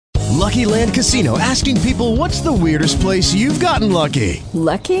Lucky Land Casino, asking people, what's the weirdest place you've gotten lucky?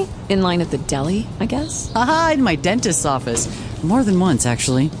 Lucky? In line at the deli, I guess? Aha, in my dentist's office. More than once,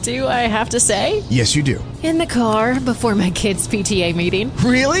 actually. Do I have to say? Yes, you do. In the car before my kids' PTA meeting.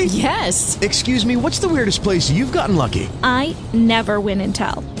 Really? Yes. Excuse me, what's the weirdest place you've gotten lucky? I never win and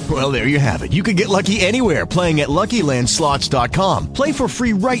tell. Well, there you have it. You can get lucky anywhere, playing at LuckyLandSlots.com. Play for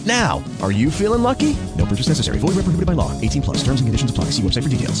free right now. Are you feeling lucky? No purchase necessary. Void where prohibited by law. 18 plus. Terms and conditions apply. See website for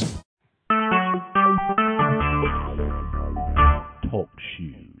details. Talk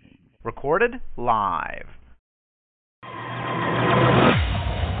shoes. Recorded live.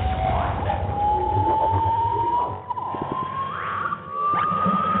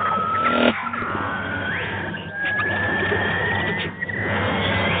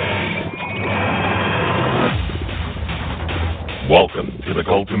 Welcome to the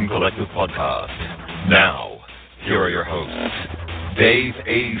Colton Collective Podcast. Now, here are your hosts, Dave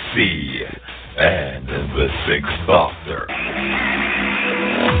A.C. and the Sixth Doctor.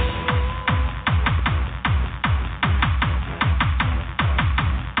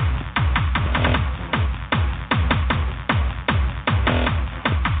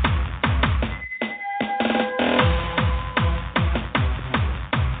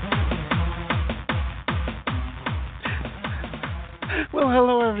 Well,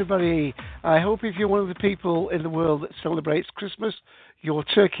 hello everybody. I hope if you're one of the people in the world that celebrates Christmas, your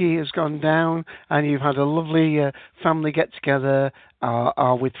turkey has gone down and you've had a lovely family get-together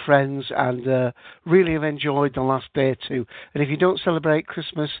with friends and really have enjoyed the last day or two. And if you don't celebrate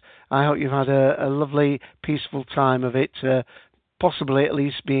Christmas, I hope you've had a lovely, peaceful time of it, possibly at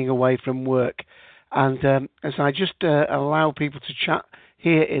least being away from work. And as I just allow people to chat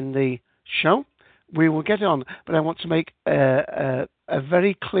here in the show, we will get on, but I want to make a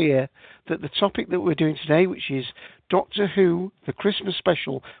very clear that the topic that we're doing today, which is Doctor Who, the Christmas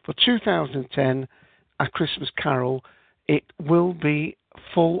special for 2010, A Christmas Carol, it will be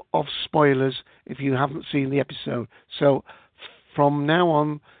full of spoilers if you haven't seen the episode. So from now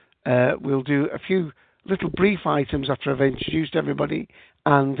on, we'll do a few little brief items after I've introduced everybody,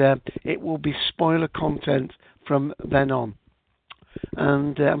 and it will be spoiler content from then on.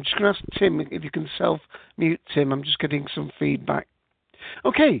 And I'm just going to ask Tim if you can self-mute, Tim. I'm just getting some feedback.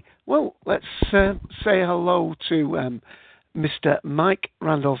 Okay, well, let's say hello to Mr. Mike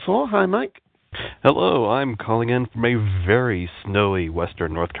Randolph-Thor. Hi, Mike. Hello, I'm calling in from a very snowy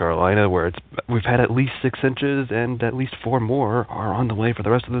western North Carolina where we've had at least 6 inches and at least 4 more are on the way for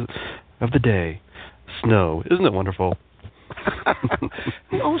the rest of the day. Snow, isn't it wonderful?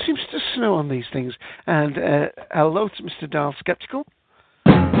 It always seems to snow on these things. And hello to Mr. Darl Skeptical.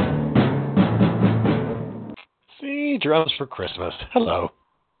 See, drums for Christmas. Hello.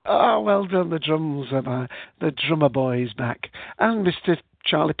 Oh, well done. The drummer boy is back. And Mr.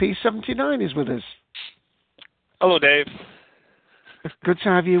 Charlie P79 is with us. Hello, Dave. Good to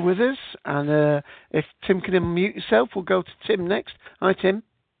have you with us. And if Tim can unmute yourself, we'll go to Tim next. Hi, Tim.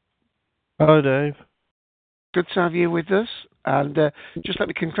 Hello, Dave. Good to have you with us. And just let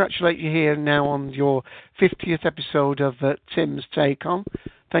me congratulate you here now on your 50th episode of Tim's Take On.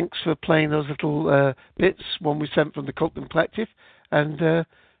 Thanks for playing those little bits, one we sent from the Colton Collective. And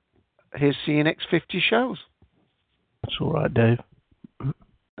here's to your next 50 shows. That's all right, Dave.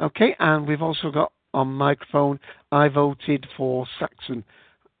 Okay, and we've also got on microphone, I voted for Saxon.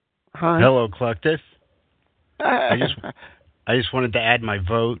 Hi. Hello, Collective. I just wanted to add my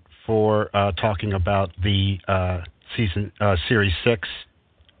vote for talking about the Series 6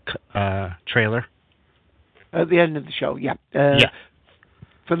 trailer. At the end of the show, yeah. Yeah.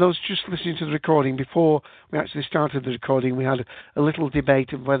 For those just listening to the recording, before we actually started the recording, we had a little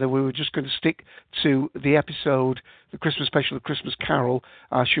debate of whether we were just going to stick to the episode, the Christmas special, the Christmas Carol,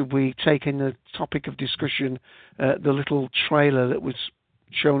 should we take in the topic of discussion, the little trailer that was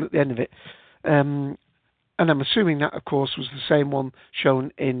shown at the end of it. And I'm assuming that, of course, was the same one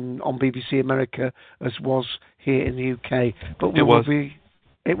shown on BBC America as was here in the UK. But it was,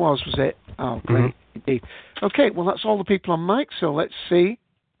 was it? Oh, great, indeed. Okay, well, that's all the people on mic, so let's see.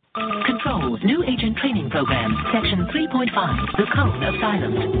 Control, new agent training program, section 3.5, the cone of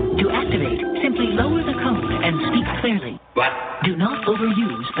silence. To activate, simply lower the cone and speak clearly. What? Do not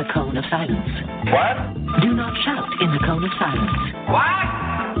overuse the cone of silence. What? Do not shout in the cone of silence.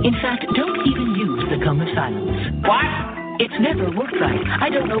 What? In fact, don't even use the cone of silence. What? It's never worked right.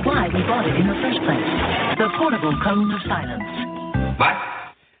 I don't know why we bought it in the first place. The portable cone of silence. What?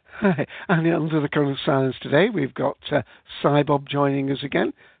 And under the cone of silence today, we've got Cybob joining us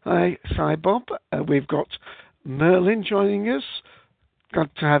again. Hi, Cybob. We've got Merlin joining us.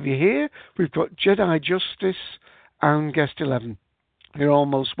 Glad to have you here. We've got Jedi Justice and Guest 11. You're all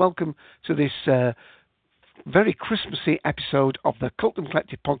most welcome to this very Christmassy episode of the Cultum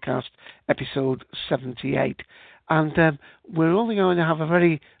Collective podcast, episode 78. And we're only going to have a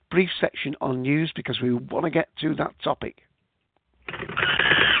very brief section on news because we want to get to that topic.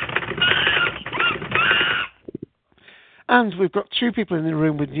 And we've got two people in the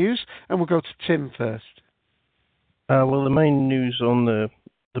room with news, and we'll go to Tim first. Well, the main news on the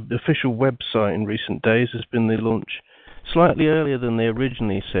official website in recent days has been the launch, slightly earlier than they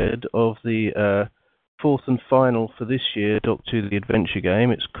originally said, of the fourth and final for this year Doctor Who The Adventure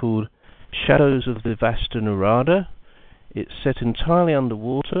game. It's called Shadows of the Vasta Narada. It's set entirely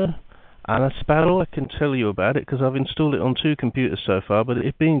underwater, and that's about all I can tell you about it, because I've installed it on 2 computers so far, but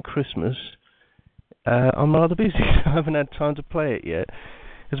it being Christmas, I'm rather busy, so I haven't had time to play it yet.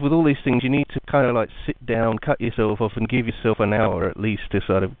 Because with all these things, you need to kind of like sit down, cut yourself off, and give yourself an hour at least to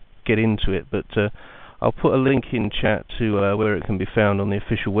sort of get into it. But I'll put a link in chat to where it can be found on the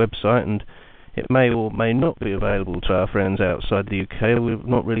official website, and it may or may not be available to our friends outside the UK. We've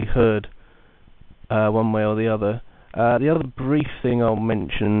not really heard one way or the other. The other brief thing I'll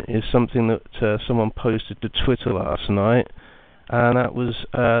mention is something that someone posted to Twitter last night, and that was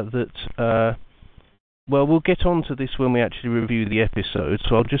that... well, we'll get on to this when we actually review the episode,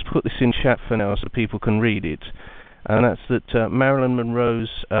 so I'll just put this in chat for now so people can read it. And that's that Marilyn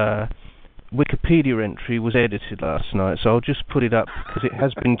Monroe's Wikipedia entry was edited last night, so I'll just put it up because it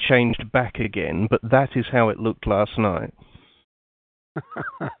has been changed back again, but that is how it looked last night.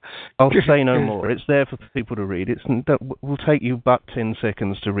 I'll say no more. It's there for people to read. It will take you but 10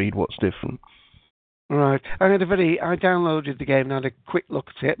 seconds to read what's different. Right. I downloaded the game and had a quick look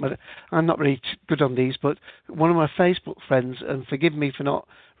at it, but I'm not really good on these, but one of my Facebook friends, and forgive me for not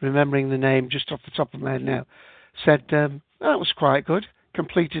remembering the name just off the top of my head now, said, that was quite good,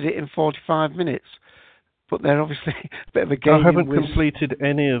 completed it in 45 minutes. But they're obviously a bit of a game. I haven't completed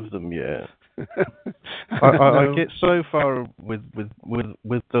any of them yet. I get so far with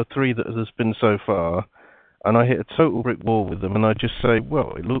the 3 that there's been so far, and I hit a total brick wall with them, and I just say,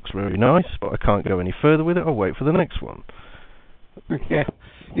 well, it looks very nice, but I can't go any further with it. I'll wait for the next one.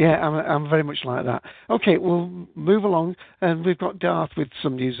 Yeah, I'm very much like that. Okay, we'll move along, and we've got Darth with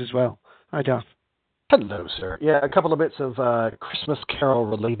some news as well. Hi, Darth. Hello, sir. Yeah, a couple of bits of Christmas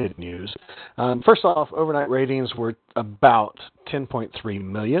Carol-related news. First off, overnight ratings were about 10.3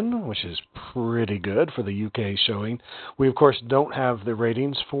 million, which is pretty good for the UK showing. We, of course, don't have the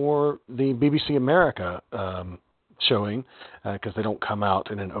ratings for the BBC America showing because they don't come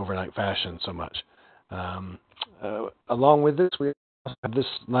out in an overnight fashion so much. Along with this, we had this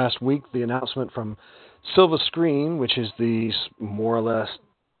last week the announcement from Silva Screen, which is the more or less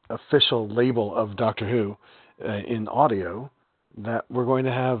official label of Doctor Who in audio, that we're going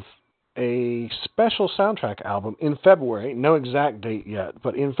to have a special soundtrack album in February. No exact date yet,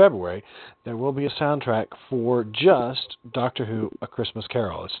 but in February there will be a soundtrack for just Doctor Who A Christmas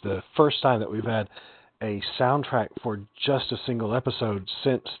Carol. It's the first time that we've had a soundtrack for just a single episode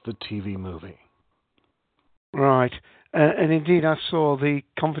since the TV movie. Right. And indeed I saw the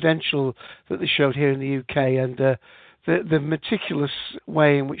Confidential that they showed here in the UK, and the meticulous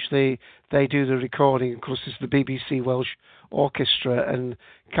way in which they do the recording. Of course, it's the BBC Welsh Orchestra and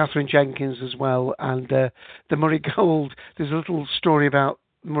Catherine Jenkins as well, and the Murray Gold. There's a little story about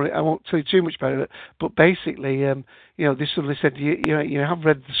Murray. I won't tell you too much about it, but basically, this somebody said, you have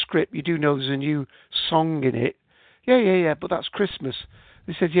read the script. You do know there's a new song in it. Yeah, but that's Christmas.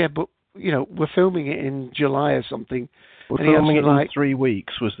 They said, yeah, but we're filming it in July or something. We're filming it in 3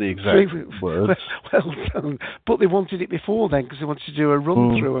 weeks was the exact words. Well done. But they wanted it before then because they wanted to do a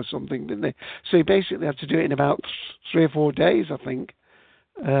run-through or something, didn't they? So he basically had to do it in about 3 or 4 days, I think.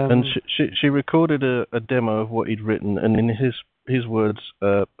 And she recorded a demo of what he'd written, and in his words,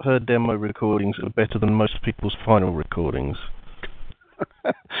 her demo recordings are better than most people's final recordings.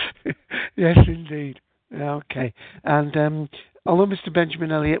 Yes, indeed. Okay. And although Mr.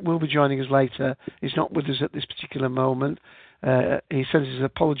 Benjamin Elliott will be joining us later, he's not with us at this particular moment. He sends his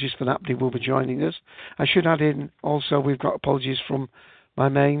apologies for that, but he will be joining us. I should add in also we've got apologies from my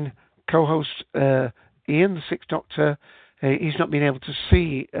main co-host, Ian, the Sixth Doctor. He's not been able to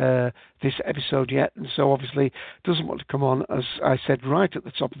see this episode yet, and so obviously doesn't want to come on. As I said right at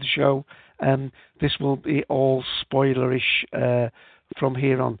the top of the show, this will be all spoilerish from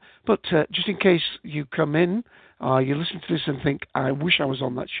here on. But just in case you come in, you listen to this and think, I wish I was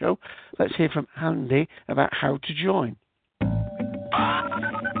on that show, let's hear from Andy about how to join.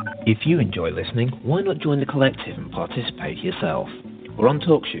 If you enjoy listening, why not join the collective and participate yourself? We're on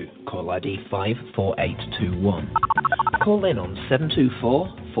TalkShoe, call ID 54821. Call in on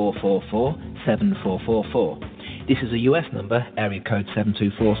 724-444-7444. This is a US number, area code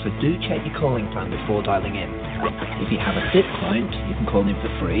 724, so do check your calling plan before dialing in. If you have a SIP client, you can call in for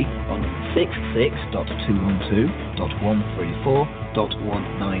free on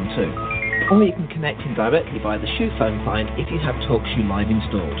 66.212.134.192. Or you can connect in directly via the Shoe phone client if you have TalkShoe Live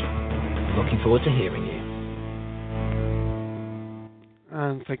installed. Looking forward to hearing you.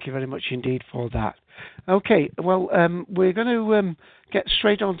 And thank you very much indeed for that. Okay, well, we're going to get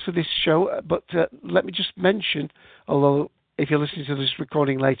straight on to this show, but let me just mention, although if you're listening to this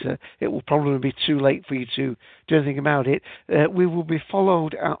recording later, it will probably be too late for you to do anything about it. We will be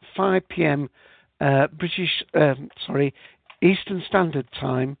followed at 5 p.m. Eastern Standard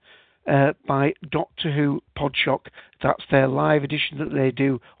Time by Doctor Who Podshock. That's their live edition that they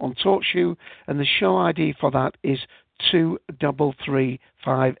do on TalkShoe, and the show ID for that is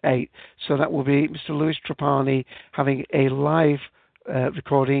 23358. So that will be Mr. Louis Trapani having a live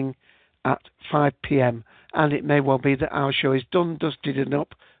recording at 5 p.m. And it may well be that our show is done, dusted, and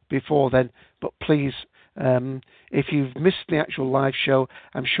up before then. But please, if you've missed the actual live show,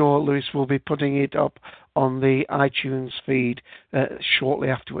 I'm sure Louis will be putting it up on the iTunes feed shortly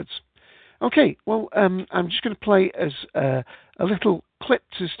afterwards. Okay, well, I'm just going to play as a little clip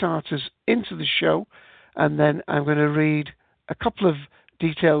to start us into the show, and then I'm going to read a couple of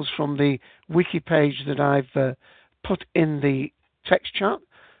details from the wiki page that I've put in the text chat,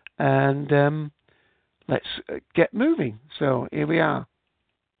 and let's get moving. So here we are.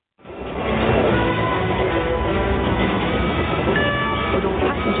 Would all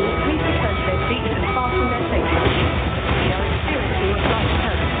passengers please return to their seats and fasten their seatbelts? We are experiencing a flight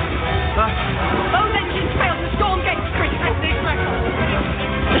turbulence. Those engines failed the storm gates, Chris.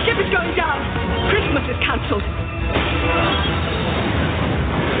 The ship is going down. Christmas is cancelled.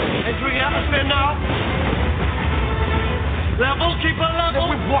 Entering the atmosphere now. Level, keep a level.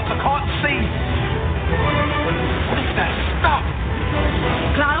 With what? I can't see. What is that stuff?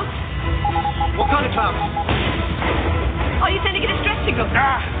 Clouds? What kind of clouds? Are you sending a distress signal?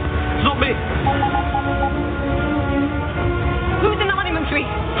 It's not me. Who's in the honeymoon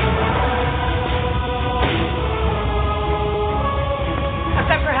suite? I've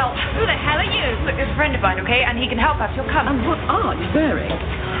sent for help. Who the hell are you? Look, there's a friend of mine, okay? And he can help us. He'll come. And what are you wearing?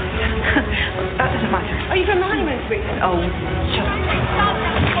 That doesn't matter. Are you from the honeymoon suite? Oh, shut up.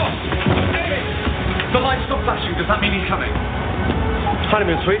 The lights stop flashing. Does that mean he's coming?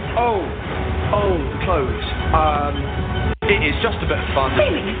 Honeymoon suite? Oh, clothes. It is just a bit of fun.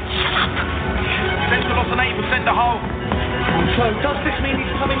 Really? Shut up. Send the loss and 8% the whole. So, does this mean he's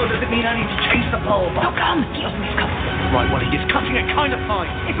coming, or does it mean I need to chase the pole? Now come. He doesn't miss cover. Right, well, he is cutting it kind of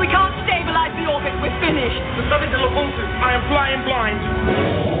fine. If we can't stabilize the orbit, we're finished. There's nothing to look onto. I am flying blind.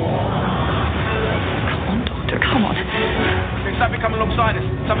 Come on. There's something coming alongside us.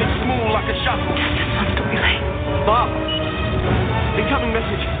 Something small like a shuttle. Don't be late. Bob. Incoming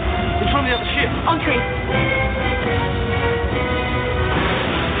message. It's from the other ship. Entry.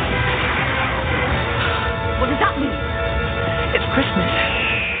 What does that mean? It's Christmas.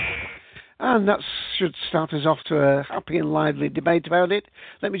 And that should start us off to a happy and lively debate about it.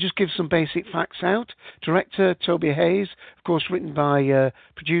 Let me just give some basic facts out. Director Toby Hayes, of course written by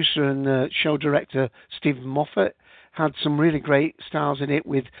producer and show director Stephen Moffat, had some really great stars in it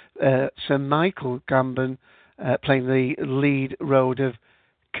with Sir Michael Gambon playing the lead role of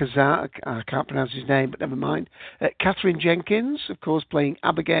Kazak. I can't pronounce his name, but never mind. Catherine Jenkins, of course, playing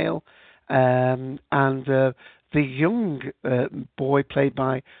Abigail, and the young boy played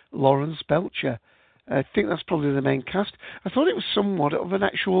by Lawrence Belcher. I think that's probably the main cast. I thought it was somewhat of an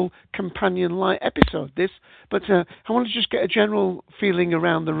actual companion-like episode, this, but I want to just get a general feeling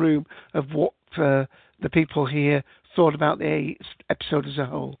around the room of what the people here thought about the episode as a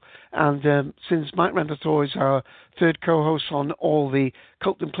whole. And since Mike Randall is our third co-host on all the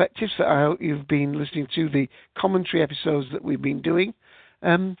Cult and Collectives that I hope you've been listening to, the commentary episodes that we've been doing,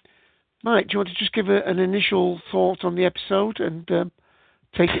 Mike, do you want to just give an initial thought on the episode and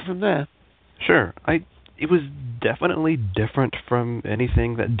take it from there? Sure. It was definitely different from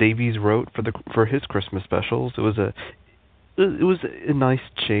anything that Davies wrote for his Christmas specials. It was a nice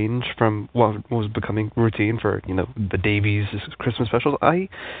change from what was becoming routine for the Davies Christmas specials.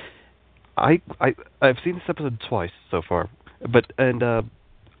 I've seen this episode twice so far, and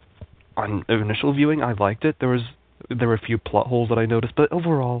on initial viewing I liked it. There were a few plot holes that I noticed, but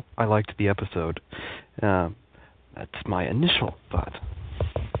overall, I liked the episode. That's my initial thought.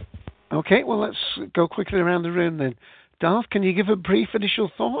 Okay, well, let's go quickly around the room then. Darth, can you give a brief initial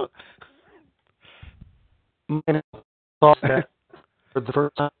thought? For the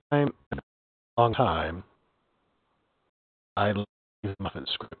first time in a long time, I leave the Muffin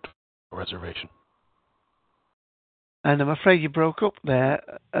script for reservation. And I'm afraid you broke up there,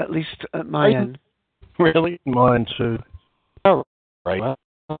 at least at my end. Really? Mine too. Oh, right. Well,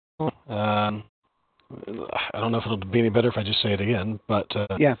 I don't know if it'll be any better if I just say it again, but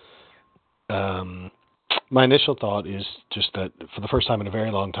yeah. My initial thought is just that for the first time in a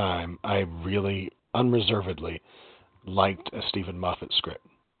very long time, I really unreservedly liked a Stephen Moffat script.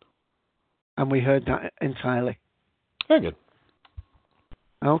 And we heard that entirely. Very good.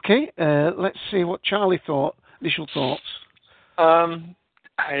 Okay, let's see what Charlie thought. Initial thoughts.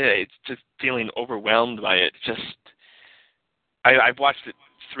 It's just feeling overwhelmed by it. I've watched it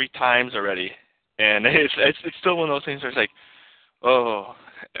 3 times already, and it's still one of those things where it's like, oh,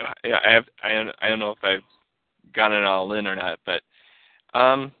 I don't know if I've gotten it all in or not, but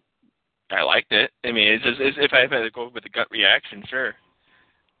I liked it. I mean, if I had to go with a gut reaction, sure.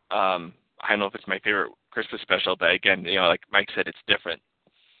 I don't know if it's my favorite Christmas special, but again, like Mike said, it's different.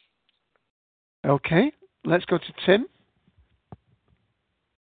 Okay, let's go to Tim.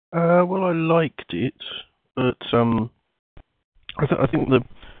 Well, I liked it, but I think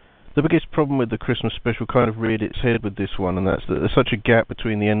the biggest problem with the Christmas special kind of reared its head with this one, and that's that there's such a gap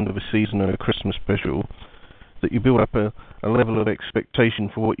between the end of a season and a Christmas special that you build up a level of expectation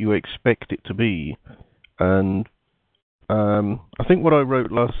for what you expect it to be. And I think what I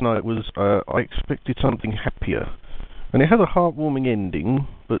wrote last night was I expected something happier. And it has a heartwarming ending,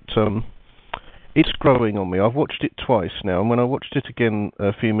 but it's growing on me. I've watched it twice now, and when I watched it again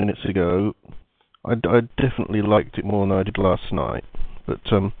a few minutes ago, I definitely liked it more than I did last night. But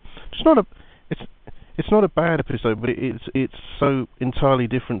it's not a bad episode, but it's so entirely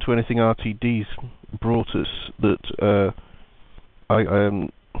different to anything RTD's brought us that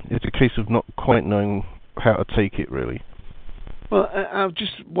it's a case of not quite knowing how to take it, really. Well,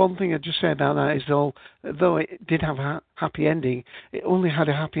 one thing I'd just say about that is though it did have a happy ending, it only had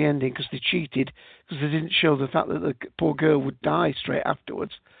a happy ending because they cheated, because they didn't show the fact that the poor girl would die straight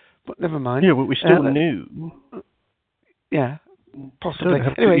afterwards. But never mind. Yeah, but we still knew. Yeah, possibly.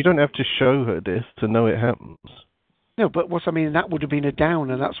 You don't have to show her death to know it happens. No, but that would have been a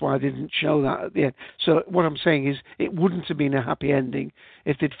downer. That's why I didn't show that at the end. So what I'm saying is, it wouldn't have been a happy ending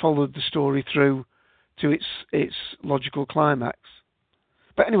if they'd followed the story through to its logical climax.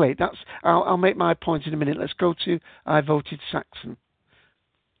 But anyway, I'll make my point in a minute. Let's go to I voted Saxon.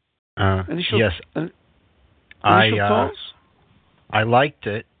 Yes. Initial thoughts? I liked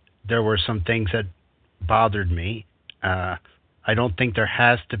it. There were some things that bothered me. I don't think there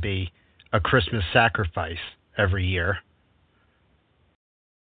has to be a Christmas sacrifice every year.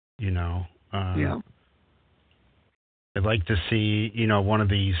 Yeah. I'd like to see, one of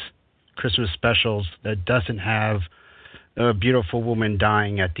these Christmas specials that doesn't have a beautiful woman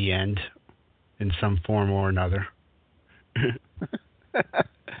dying at the end in some form or another.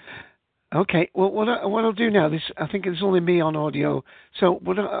 Okay, well, what I'll do now, I think it's only me on audio, so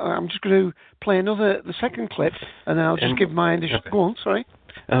I'm just going to play the second clip, and then I'll just give my initial... Okay. Go on, sorry.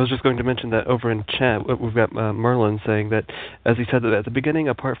 I was just going to mention that over in chat, we've got Merlin saying that, as he said that at the beginning,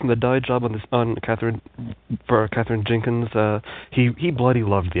 apart from the dye job on Catherine Jenkins, he bloody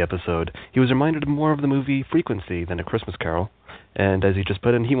loved the episode. He was reminded more of the movie Frequency than A Christmas Carol, and as he just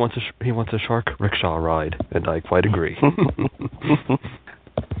put in, he wants a shark rickshaw ride, and I quite agree.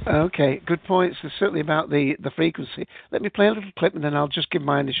 Okay, good points. Certainly about the frequency. Let me play a little clip, and then I'll just give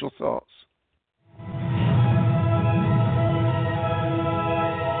my initial thoughts.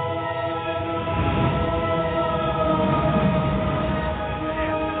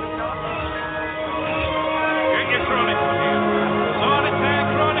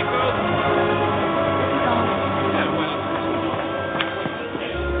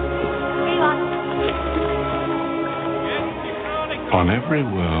 On every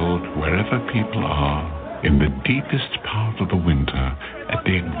world, wherever people are, in the deepest part of the winter, at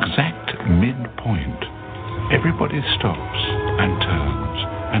the exact midpoint, everybody stops and turns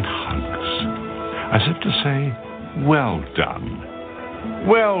and hugs, as if to say, well done.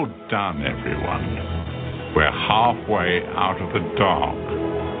 Well done, everyone. We're halfway out of the dark.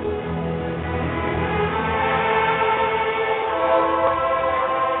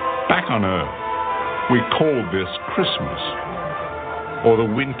 Back on Earth, we call this Christmas, or the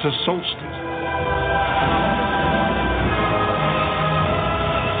winter solstice.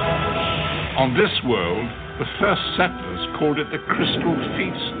 On this world, the first settlers called it the Crystal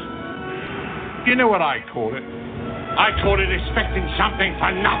Feast. You know what I call it? I call it expecting something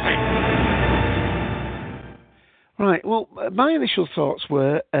for nothing. Right, well, my initial thoughts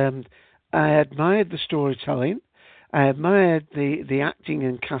were I admired the storytelling, I admired the acting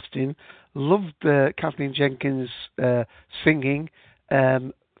and casting, loved Kathleen Jenkins' singing,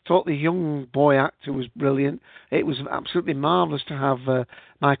 thought the young boy actor was brilliant. It was absolutely marvellous to have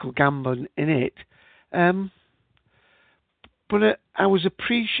Michael Gambon in it. But I was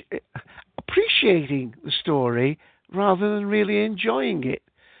appreciating the story rather than really enjoying it.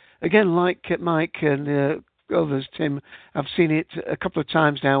 Again, like Mike and others, Tim, I've seen it a couple of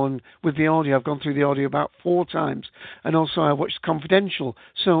times now, and with the audio, I've gone through the audio about 4 times, and also I watched Confidential.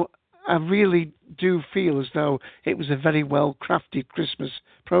 So I really do feel as though it was a very well-crafted Christmas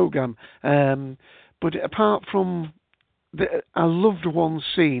programme. But apart from, I loved one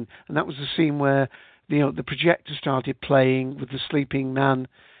scene, and that was the scene where the projector started playing with the sleeping man,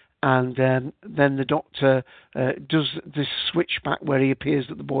 and then the doctor does this switch back where he appears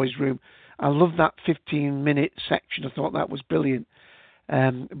at the boys' room. I love that 15-minute section. I thought that was brilliant.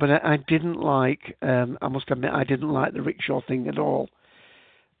 But I didn't like, I must admit, I didn't like the rickshaw thing at all.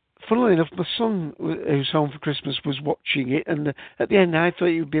 Funnily enough, my son, who's home for Christmas, was watching it, and at the end I thought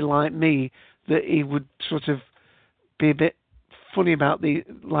he would be like me, that he would sort of be a bit funny about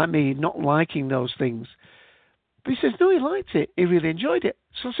like me, not liking those things. But he says, no, he liked it. He really enjoyed it.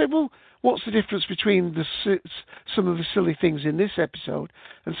 So I said, well, what's the difference between some of the silly things in this episode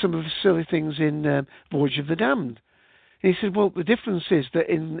and some of the silly things in Voyage of the Damned? And he said, well, the difference is that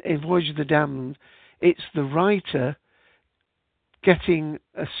in Voyage of the Damned, it's the writer getting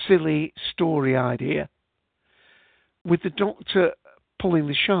a silly story idea. With the Doctor pulling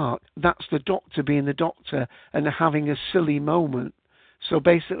the shark, that's the Doctor being the Doctor and having a silly moment. So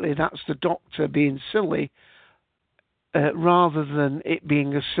basically, that's the Doctor being silly, rather than it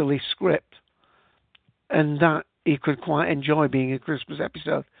being a silly script, and that he could quite enjoy being a Christmas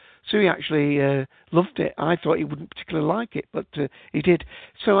episode. So he actually loved it. I thought he wouldn't particularly like it, but he did.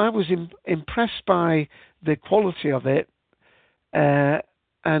 So I was impressed by the quality of it, and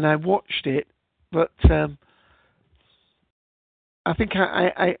I watched it, but I think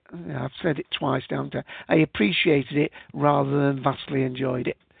I've said it twice now. I appreciated it rather than vastly enjoyed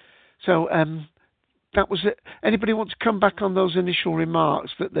it. So that was it. Anybody want to come back on those initial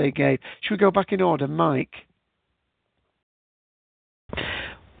remarks that they gave? Should we go back in order? Mike?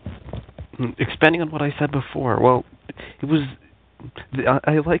 Expanding on what I said before, well, it was...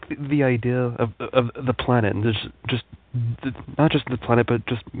 I like the idea of the planet, and there's just not just the planet, but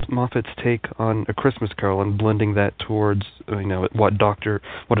just Moffat's take on A Christmas Carol and blending that towards what a Doctor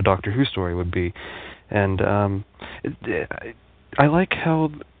Who story would be, and I like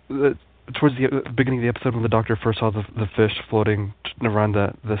how towards the beginning of the episode when the Doctor first saw the fish floating around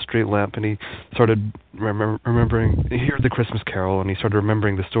the street lamp, and he started remembering, he heard the Christmas Carol, and he started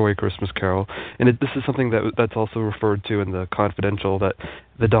remembering the story Christmas Carol. And this is something that's also referred to in the Confidential, that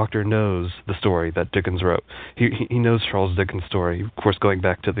the Doctor knows the story that Dickens wrote. He knows Charles Dickens' story. Of course, going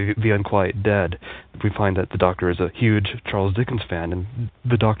back to the Unquiet Dead, we find that the Doctor is a huge Charles Dickens fan, and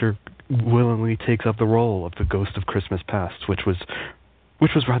the Doctor willingly takes up the role of the Ghost of Christmas Past, which was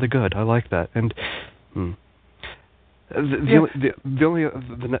rather good. I like that. And the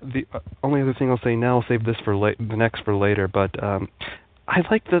only other thing I'll say now, I'll save this for the next for later. But I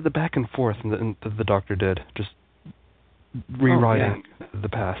like the back and forth that the Doctor did, just rewriting the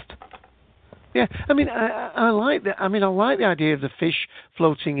past. Yeah, I mean, I like that. I mean, I like the idea of the fish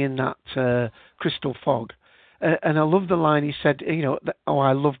floating in that crystal fog. And I love the line he said,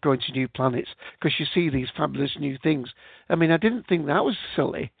 I love going to new planets because you see these fabulous new things. I mean, I didn't think that was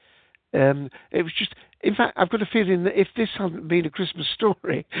silly. It was just, in fact, I've got a feeling that if this hadn't been a Christmas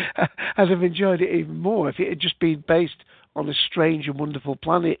story, I'd have enjoyed it even more if it had just been based on a strange and wonderful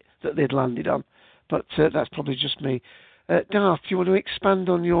planet that they'd landed on. But that's probably just me. Darth, do you want to expand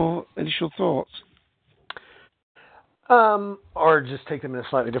on your initial thoughts? Or just take them in a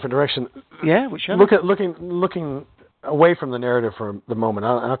slightly different direction. Yeah, whichever. Looking away from the narrative for the moment.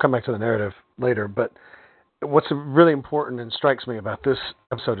 I'll come back to the narrative later. But what's really important and strikes me about this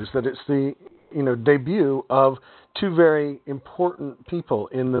episode is that it's the debut of 2 very important people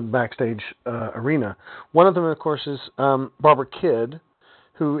in the backstage arena. One of them, of course, is Barbara Kidd,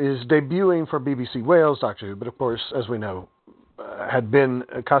 who is debuting for BBC Wales Doctor Who, but of course, as we know, had been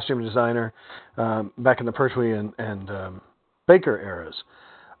a costume designer back in the Pertwee and Baker eras.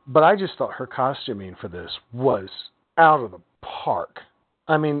 But I just thought her costuming for this was out of the park.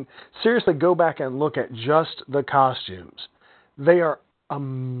 I mean, seriously, go back and look at just the costumes. They are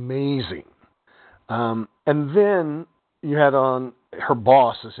amazing. And then you had on her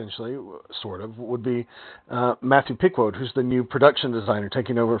boss, essentially, sort of, would be Matthew Pickwoad, who's the new production designer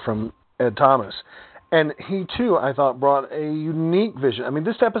taking over from Ed Thomas. And he, too, I thought, brought a unique vision. I mean,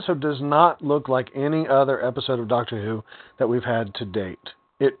 this episode does not look like any other episode of Doctor Who that we've had to date.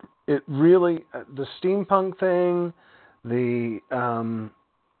 It really, the steampunk thing, the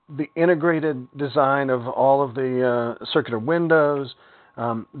the integrated design of all of the circular windows,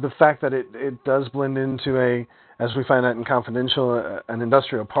 the fact that it does blend into as we find out in Confidential, an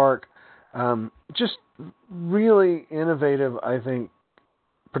industrial park, just really innovative, I think,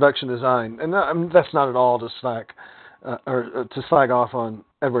 production design. And that's not at all to slag off on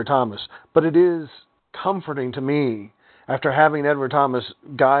Edward Thomas, but it is comforting to me, after having Edward Thomas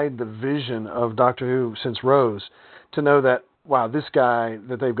guide the vision of Doctor Who since Rose, to know that, wow, this guy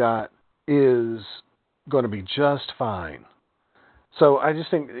that they've got is going to be just fine. So I just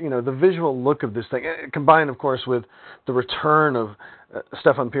think, the visual look of this thing, combined, of course, with the return of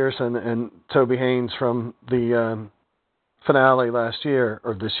Stefan Pearson and Toby Haynes from the finale last year,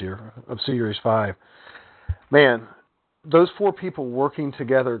 or this year, of Series 5. Man, those four people working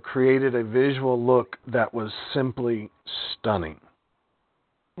together created a visual look that was simply stunning.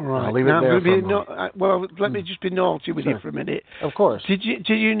 Right. I'll leave it there for a moment. Let me just be naughty with you for a minute. Of course. Did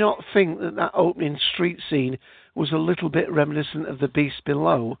you not think that opening street scene was a little bit reminiscent of The Beast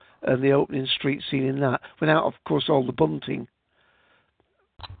Below and the opening street scene in that, without, of course, all the bunting?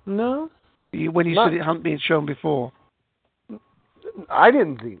 No. When you said it hadn't been shown before. I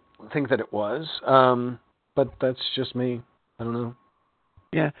didn't think that it was, but that's just me. I don't know.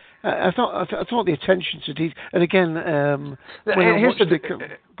 Yeah, I thought the attention to detail, and again, here's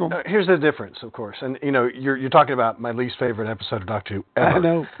the difference, of course. And you're talking about my least favorite episode of Doctor Who ever. I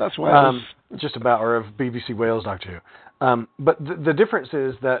know, that's why. Just about, or of BBC Wales Doctor Who. But the difference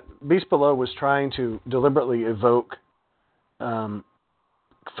is that Beast Below was trying to deliberately evoke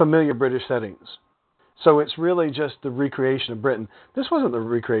familiar British settings. So it's really just the recreation of Britain. This wasn't the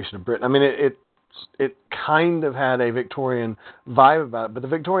recreation of Britain. I mean, it kind of had a Victorian vibe about it, but the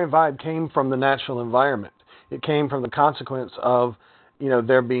Victorian vibe came from the natural environment. It came from the consequence of,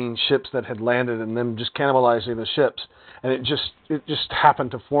 there being ships that had landed and them just cannibalizing the ships, and it just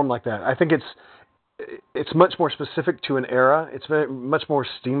happened to form like that. I think it's much more specific to an era. It's very much more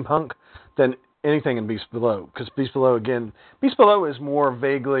steampunk than anything in Beast Below, because Beast Below is more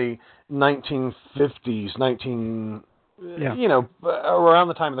vaguely 1950s, around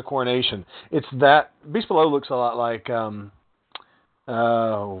the time of the coronation. It's that Beast Below looks a lot like the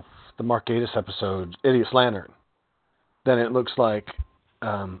Mark Gatiss episode, Idiot's Lantern, than it looks like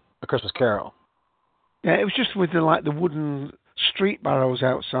A Christmas Carol. Yeah, it was just with the wooden street barrows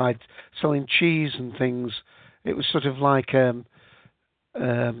outside selling cheese and things. It was sort of like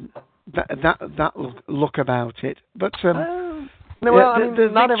that look about it. But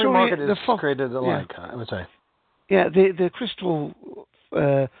not every market is created alike, I would say. Yeah, the crystal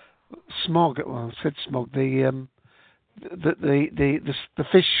smog. Well, I said smog. The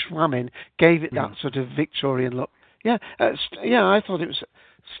fish swam in gave it that sort of Victorian look. Yeah, I thought it was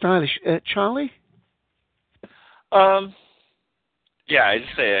stylish. Charlie. Yeah, I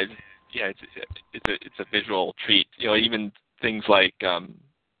just say, it's a visual treat. Even things like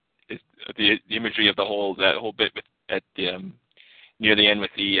the imagery of that whole bit at the near the end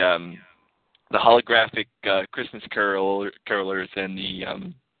with the holographic Christmas carolers and the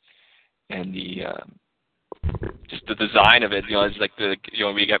just the design of it. It's like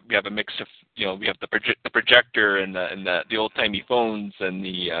we have a mix of we have the projector and the old timey phones and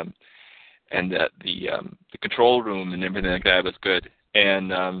the control room and everything like that was good.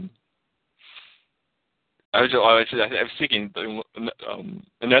 And I was thinking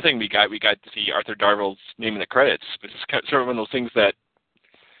another thing we got to see Arthur Darvill's name in the credits, which is sort of one of those things that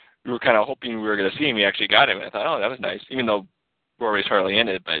we were kind of hoping we were going to see, and we actually got him. And I thought, that was nice, even though Rory's hardly in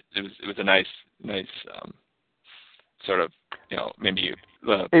it, but it was a nice sort of maybe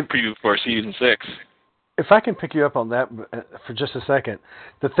preview for season 6. If I can pick you up on that for just a second,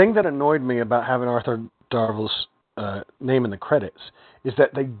 the thing that annoyed me about having Arthur Darvill's name in the credits is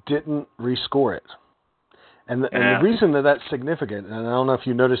that they didn't rescore it. And the reason that that's significant, and I don't know if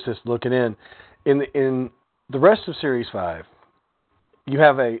you noticed this looking in the rest of Series 5, you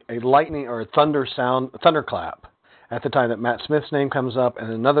have a lightning or a thunderclap at the time that Matt Smith's name comes up,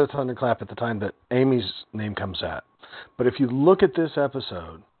 and another thunderclap at the time that Amy's name comes out. But if you look at this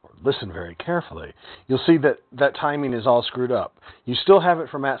episode, or listen very carefully, you'll see that timing is all screwed up. You still have it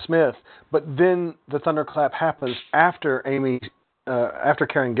for Matt Smith, but then the thunderclap happens after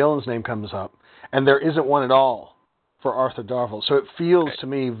Karen Gillan's name comes up, and there isn't one at all for Arthur Darvill. So it feels to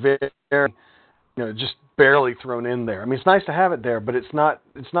me very, just barely thrown in there. I mean, it's nice to have it there, but it's not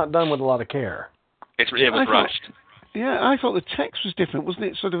done with a lot of care. It was rushed. I thought the text was different, wasn't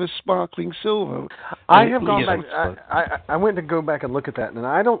it? Sort of a sparkling silver. I have gone back. I went to go back and look at that, and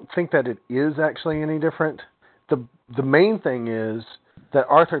I don't think that it is actually any different. The main thing is that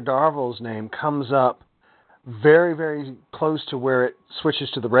Arthur Darvill's name comes up very, very close to where it switches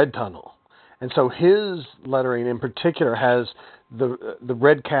to the red tunnel. And so his lettering in particular has the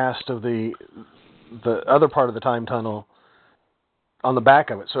red cast of the other part of the time tunnel on the back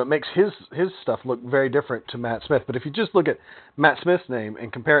of it. So it makes his stuff look very different to Matt Smith. But if you just look at Matt Smith's name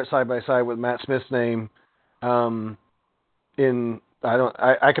and compare it side by side with Matt Smith's name, I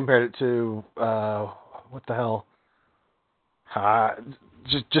compared it to what the hell?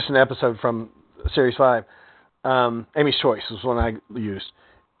 Just an episode from Series 5. Amy's Choice was one I used.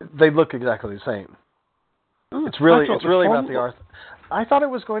 They look exactly the same. It's really about the Arthur. I thought it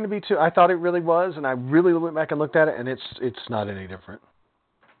was going to be too. I thought it really was, and I really went back and looked at it, and it's not any different.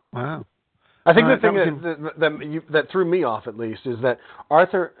 Wow. I think the thing that threw me off, at least, is that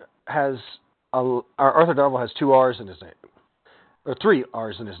Arthur Darvill has 2 R's in his name, or 3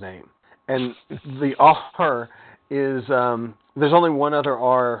 R's in his name, and the R is there's only one other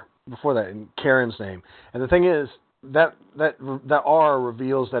R before that in Karen's name, and the thing is that R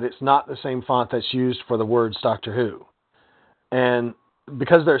reveals that it's not the same font that's used for the words Doctor Who, and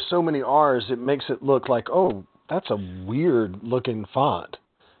because there's so many R's, it makes it look like, oh, that's a weird looking font.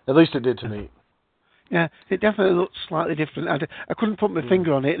 At least it did to me. Yeah, it definitely looks slightly different. I couldn't put my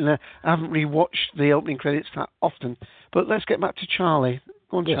finger on it, and I haven't rewatched the opening credits that often. But let's get back to Charlie.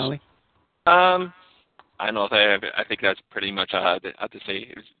 Go on, yes. Charlie. I don't know. I think that's pretty much all I have to say.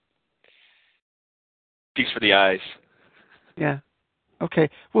 It was peace for the eyes. Yeah. Okay.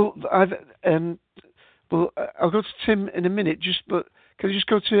 Well, I'll go to Tim in a minute. But can I just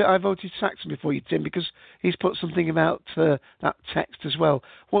go to I voted Saxon before you, Tim, because he's put something about that text as well.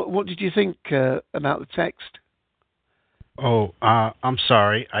 What did you think about the text? Oh, I'm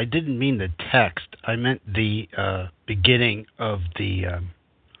sorry. I didn't mean the text. I meant the beginning of the.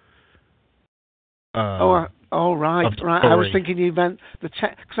 Right. I was thinking you meant the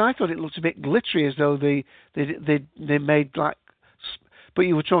text, because I thought it looked a bit glittery, as though they made like. But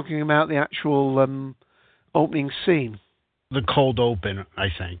you were talking about the actual opening scene. The cold open, I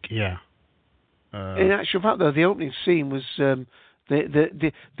think. Yeah. In actual fact, though, the opening scene was the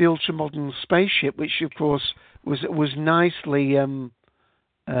ultra-modern spaceship, which of course was nicely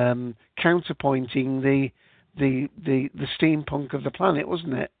counterpointing the steampunk of the planet,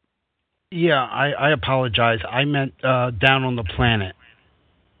 wasn't it? Yeah, I apologize. I meant down on the planet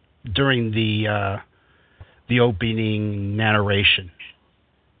during the opening narration.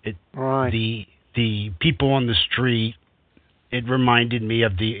 Right. The people on the street. It reminded me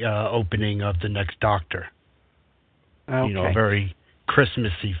of the opening of The Next Doctor. Okay. A very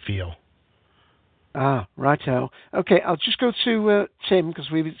Christmassy feel. Righto. Okay, I'll just go to Tim, because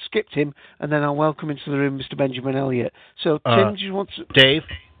we've skipped him, and then I'll welcome into the room Mr. Benjamin Elliott. So, Tim, do you want to... Dave?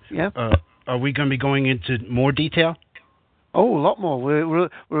 Yeah? Are we going to be going into more detail? Oh, a lot more.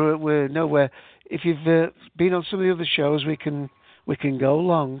 We're nowhere. If you've been on some of the other shows, we can go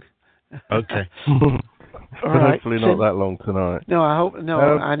long. Okay. Right, hopefully not that long tonight. No, I hope no.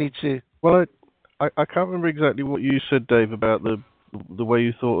 I need to. Well, I can't remember exactly what you said, Dave, about the way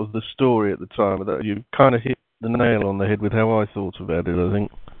you thought of the story at the time. That you kind of hit the nail on the head with how I thought about it. I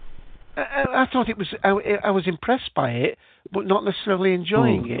think. I thought it was. I was impressed by it, but not necessarily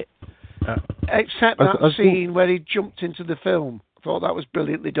enjoying it. Except that scene where he jumped into the film. I thought that was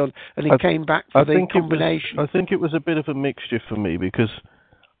brilliantly done, and he came back for the combination. I think it was a bit of a mixture for me, because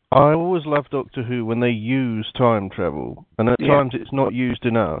I always love Doctor Who when they use time travel, and at times it's not used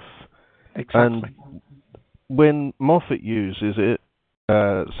enough. Exactly. And when Moffat uses it,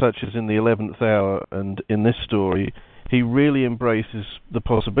 such as in the 11th Hour and in this story, he really embraces the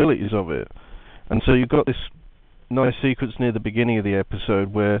possibilities of it. And so you've got this nice sequence near the beginning of the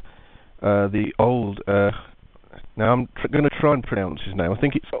episode where the old... now I'm going to try and pronounce his name. I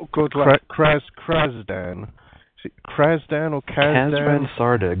think it's Krasdan. Is it Krasdan or Kazdan? Kazran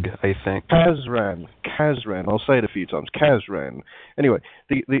Sardig, I think. Kazran. I'll say it a few times. Kazran. Anyway,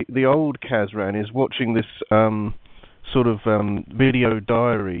 the old Kazran is watching this sort of video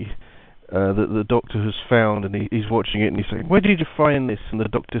diary that the Doctor has found, and he's watching it, and he's saying, "Where did you find this?" And the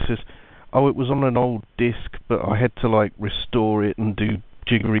Doctor says, "Oh, it was on an old disc, but I had to restore it and do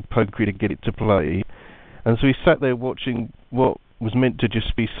jiggery pokery to get it to play." And so he sat there watching what was meant to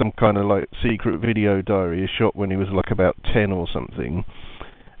just be some kind of secret video diary, shot when he was about 10 or something,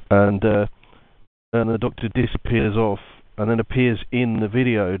 and the Doctor disappears off and then appears in the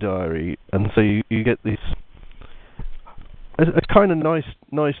video diary, and so you get this a kind of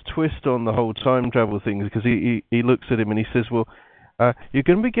nice twist on the whole time travel thing, because he looks at him and he says, "Well, you're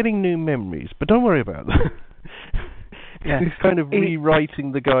going to be getting new memories, but don't worry about that." He's kind of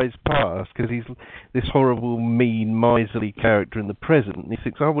rewriting the guy's past because he's this horrible, mean, miserly character in the present. And he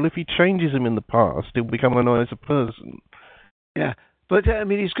thinks, oh, well, if he changes him in the past, he'll become a nicer person. Yeah. But,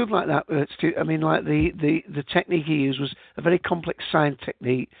 he's good like that, Stu. The technique he used was a very complex sign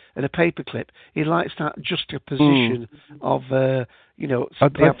technique and a paperclip. He likes that juxtaposition of, I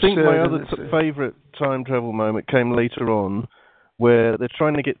think my other favourite time travel moment came later on, where they're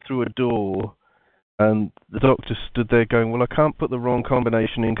trying to get through a door, and the Doctor stood there going, well, I can't put the wrong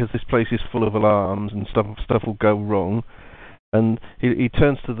combination in because this place is full of alarms and stuff will go wrong. And he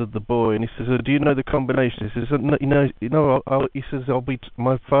turns to the boy and he says, do you know the combination? He says, no, he says,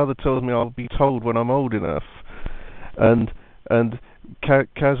 my father tells me I'll be told when I'm old enough. And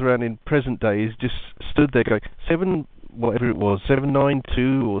Kazran in present day is just stood there going,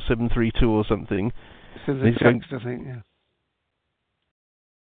 792 or 732 or something. So the text, I think, yeah.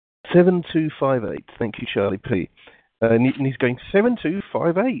 7258, thank you, Charlie P. And he's going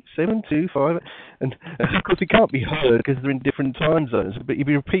 7258, 7258, and of course he can't be heard because they're in different time zones. But if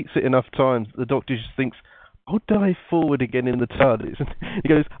he repeats it enough times, the Doctor just thinks, "I'll dive forward again in the TARDIS." And he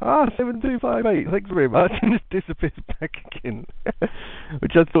goes, 7258, thanks very much, and just disappears back again.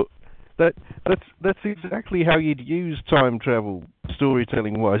 Which I thought that's exactly how you'd use time travel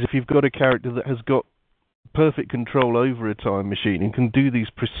storytelling wise. If you've got a character that has got perfect control over a time machine and can do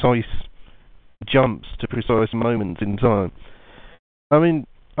these precise jumps to precise moments in time. I mean,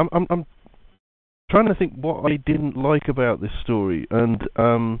 I'm trying to think what I didn't like about this story, and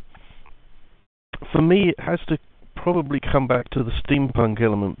for me, it has to probably come back to the steampunk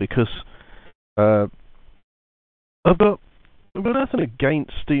element because I've got nothing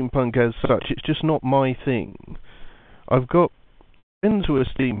against steampunk as such. It's just not my thing. I've got into a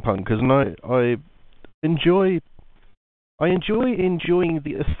steampunkers, and I enjoy enjoying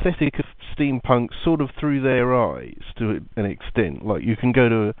the aesthetic of steampunk sort of through their eyes to an extent. Like, you can go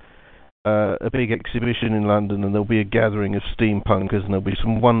to a big exhibition in London and there'll be a gathering of steampunkers and there'll be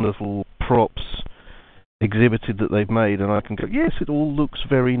some wonderful props exhibited that they've made, and I can go, yes, it all looks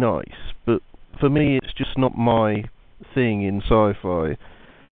very nice, but for me it's just not my thing in sci-fi.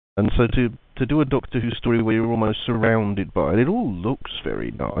 And so to do a Doctor Who story where you're almost surrounded by it, it all looks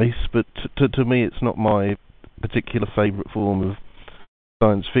very nice, but to me it's not my particular favourite form of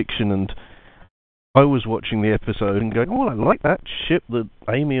science fiction. And I was watching the episode and going, oh, I like that ship that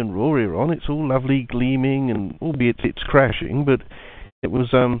Amy and Rory are on. It's all lovely, gleaming, and albeit it's crashing, but it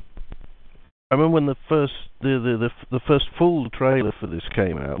was. I remember when the first full trailer for this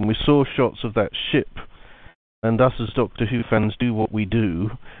came out, and we saw shots of that ship. And us as Doctor Who fans do what we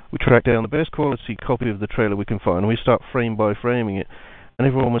do. We track down the best quality copy of the trailer we can find, and we start frame by framing it. And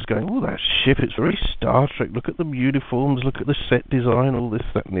everyone was going, oh, that ship, it's very Star Trek. Look at the uniforms, look at the set design, all this,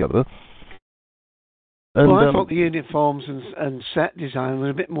 that, and the other. And, I thought the uniforms and set design were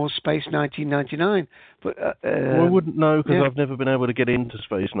a bit more Space 1999. But I wouldn't know because I've never been able to get into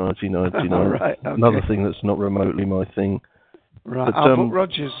Space 1999. Oh, right, okay. Another thing that's not remotely my thing. Right, Albert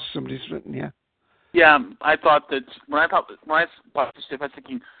Rogers, somebody's written, yeah. Yeah, I thought that when I bought the ship, I was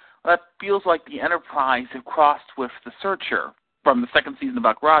thinking, well, that feels like the Enterprise have crossed with the Searcher from the second season of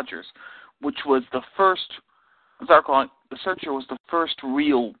Buck Rogers, which was the first. As I recall, the Searcher was the first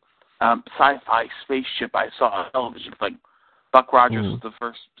real sci-fi spaceship I saw on television. Like Buck Rogers was the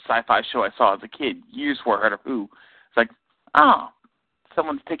first sci-fi show I saw as a kid, years before I heard of Who. It's like,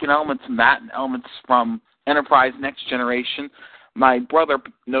 someone's taking elements from that and elements from Enterprise Next Generation. My brother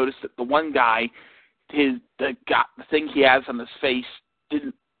noticed that the one guy, the thing he has on his face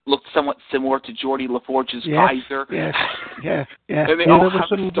didn't look somewhat similar to Geordie LaForge's visor. Yes. And they all have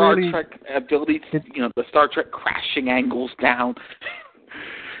the Star Trek ability to, the Star Trek crashing angles down.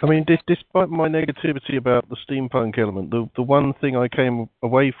 I mean, despite my negativity about the steampunk element, the one thing I came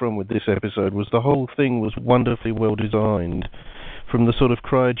away from with this episode was the whole thing was wonderfully well designed. From the sort of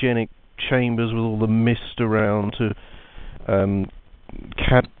cryogenic chambers with all the mist around to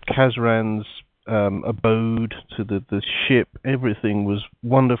Kazran's abode to the ship, everything was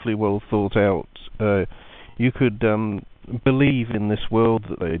wonderfully well thought out. You could believe in this world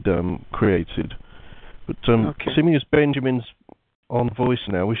that they'd created. But assuming as Benjamin's on voice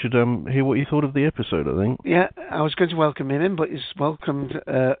now, we should hear what you thought of the episode, I think. Yeah, I was going to welcome him in, but he's welcomed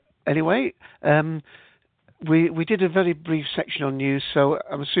anyway. We did a very brief section on news, so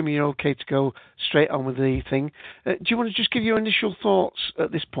I'm assuming you're okay to go straight on with the thing. Do you want to just give your initial thoughts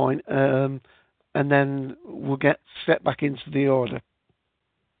at this point, and then we'll get set back into the order?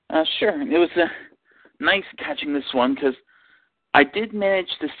 Sure. It was nice catching this one, because I did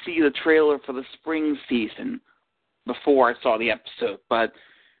manage to see the trailer for the spring season before I saw the episode, but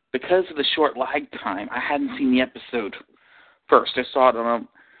because of the short lag time, I hadn't seen the episode first. I saw it on a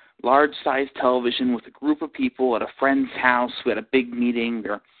large-sized television with a group of people at a friend's house. We had a big meeting.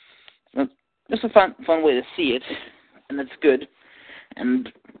 Just a fun way to see it, and that's good.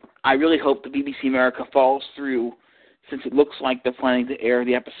 And I really hope the BBC America follows through, since it looks like they're planning to air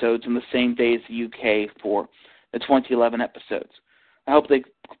the episodes on the same day as the UK for the 2011 episodes. I hope they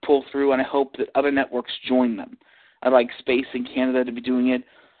pull through, and I hope that other networks join them. I'd like Space in Canada to be doing it.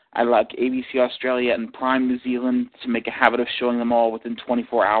 I'd like ABC Australia and Prime New Zealand to make a habit of showing them all within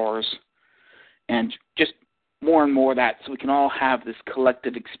 24 hours. And just more and more of that, so we can all have this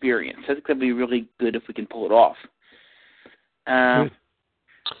collective experience. I think that'd be really good if we can pull it off.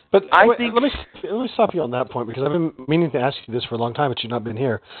 But let me stop you on that point, because I've been meaning to ask you this for a long time, but you've not been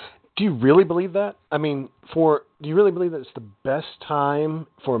here. Do you really believe that? I mean, do you really believe that it's the best time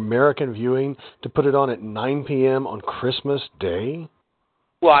for American viewing to put it on at 9 p.m. on Christmas Day?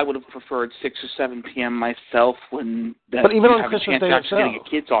 Well, I would have preferred 6 or 7 p.m. myself, when but even on have Christmas a chance Day of actually itself. getting a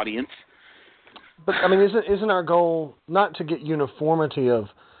kids' audience. But I mean, isn't our goal not to get uniformity of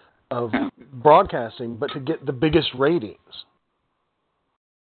broadcasting, but to get the biggest ratings?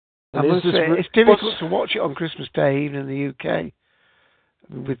 I must say, it's difficult to watch it on Christmas Day, even in the UK,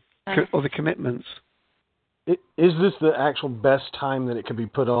 with other commitments. Is this the actual best time that it could be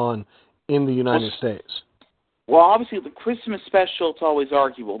put on in the United States? Well, obviously, the Christmas special, it's always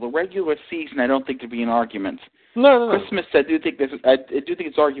arguable. The regular season, I don't think there'd be an argument. No. Christmas, I do think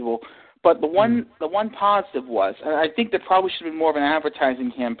it's arguable. But the one positive was, and I think there probably should have been more of an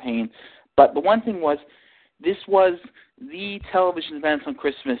advertising campaign, but the one thing was, this was the television event on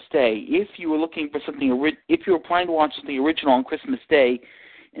Christmas Day. If you were looking for something, if you were planning to watch something original on Christmas Day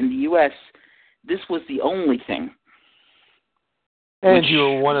in the U.S., this was the only thing. And you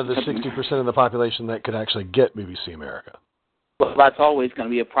were one of the 60% of the population that could actually get BBC America. Well, that's always going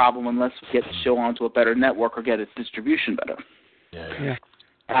to be a problem unless we get the show onto a better network or get its distribution better. Yeah.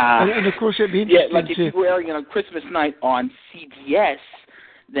 And of course, it'd be interesting like if you were airing it on Christmas night on CBS,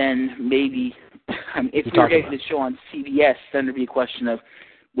 then maybe if we were getting the show on CBS, then there'd be a question of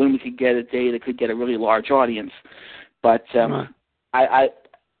when we could get a day that could get a really large audience. But I'm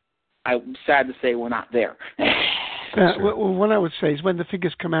sad to say we're not there. Well, what I would say is when the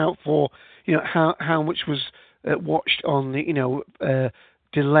figures come out for how much was watched on the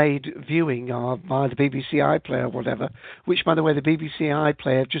delayed viewing by the BBC iPlayer or whatever, which, by the way, the BBC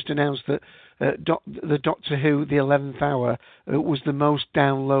iPlayer just announced that the Doctor Who, the 11th Hour, was the most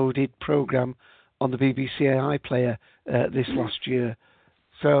downloaded programme on the BBC iPlayer this last year.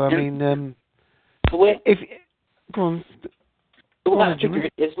 So, I mean, go on.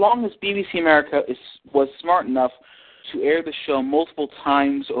 As long as BBC America was smart enough to air the show multiple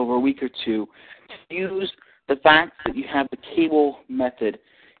times over a week or two, to use the fact that you have the cable method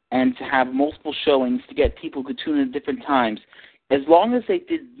and to have multiple showings to get people who could tune in at different times, as long as they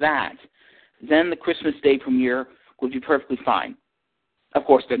did that, then the Christmas Day premiere would be perfectly fine. Of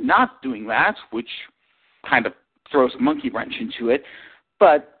course, they're not doing that, which kind of throws a monkey wrench into it,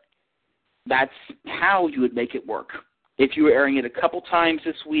 but that's how you would make it work. If you were airing it a couple times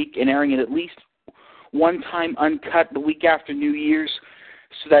this week and airing it at least one time uncut the week after New Year's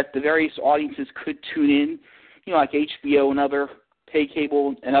so that the various audiences could tune in, like HBO and other pay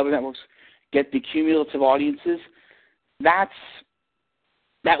cable and other networks get the cumulative audiences, that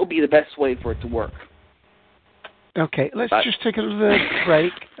would be the best way for it to work. Okay, let's just take another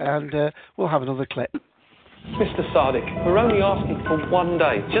break and we'll have another clip. Mr. Sardic, we're only asking for one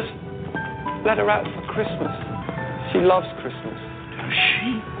day. Just let her out for Christmas. She loves Christmas. Does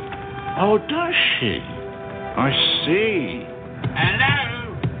she? Oh, does she? I see. Hello?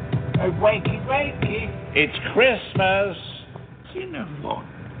 Oh, wakey. It's Christmas. You know what?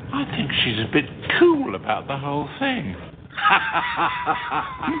 I think she's a bit cool about the whole thing.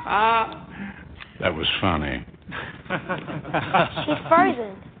 That was funny. She's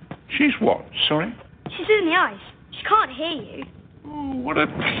frozen. She's what? Sorry? She's in the ice. She can't hear you. Oh, what a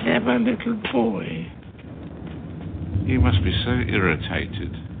clever little boy. He must be so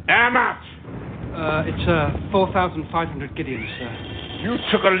irritated. How much? It's 4,500 guineas, sir. You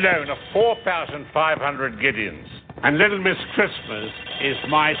took a loan of 4,500 guineas, and little Miss Christmas is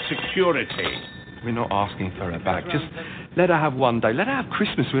my security. We're not asking for her back. Just let her have one day. Let her have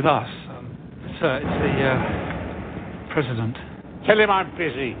Christmas with us. Sir, it's the President. Tell him I'm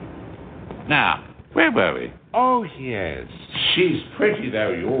busy. Now, where were we? Oh, yes. She's pretty,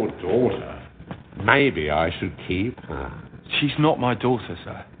 though, your daughter. Maybe I should keep her. She's not my daughter,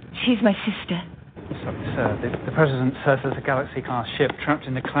 sir. She's my sister. Sir, the President says there's a Galaxy-class ship trapped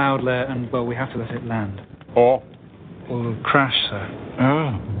in the cloud layer and, well, we have to let it land. Or? Or crash, sir.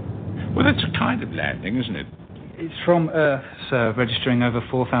 Oh. Well, that's a kind of landing, isn't it? It's from Earth, sir, registering over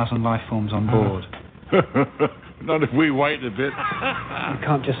 4,000 life forms on board. Not if we wait a bit. You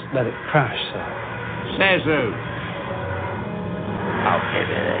can't just let it crash, sir. Says who?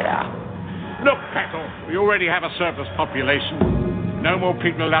 Look, Petal, we already have a surplus population. No more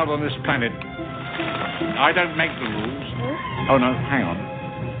people allowed on this planet. I don't make the rules. Oh, no, hang on.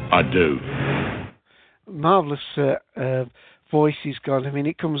 I do. Marvellous voice he's got. I mean,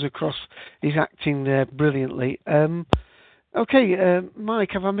 it comes across, he's acting there brilliantly. Okay, Mike,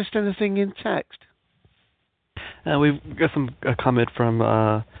 have I missed anything in text? We've got a comment from,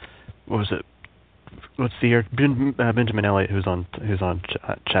 what was it? Let's see here, Benjamin Elliott, who's on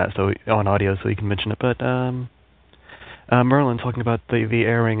chat, so on audio, so he can mention it. But Merlin talking about the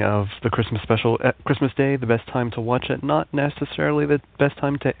airing of the Christmas special at Christmas Day, the best time to watch it, not necessarily the best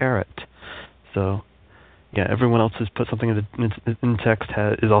time to air it. So, yeah, everyone else has put something in text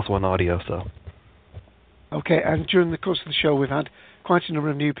is also on audio. So. Okay, and during the course of the show, we've had quite a number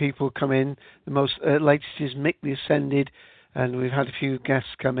of new people come in. The most latest is Mick the Ascended, and we've had a few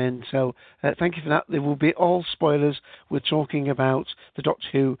guests come in, so thank you for that. There will be all spoilers. We're talking about the Doctor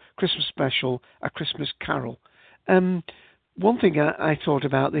Who Christmas special, A Christmas Carol. One thing I thought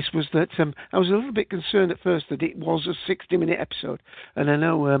about this was that I was a little bit concerned at first that it was a 60-minute episode, and I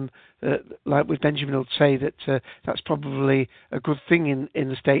know, like with Benjamin would say, that that's probably a good thing in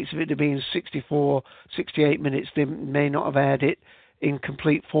the States. If it had been 64, 68 minutes, they may not have aired it in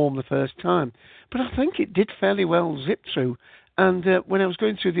complete form the first time. But I think it did fairly well zip through. And when I was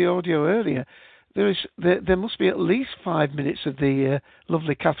going through the audio earlier, there must be at least 5 minutes of the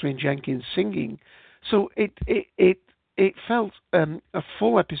lovely Catherine Jenkins singing. So it felt a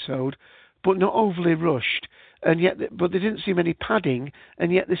full episode, but not overly rushed. And but there didn't seem any padding,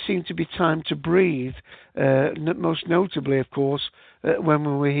 and yet there seemed to be time to breathe. Most notably, of course, when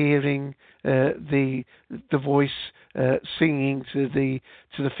we were hearing the voice singing to the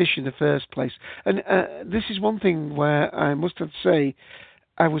fish in the first place. And this is one thing where I must have to say,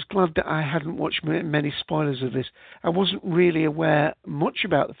 I was glad that I hadn't watched many spoilers of this. I wasn't really aware much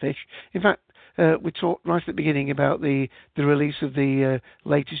about the fish. In fact, we talked right at the beginning about the release of the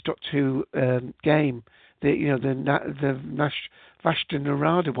latest Doctor Who game, the Vashta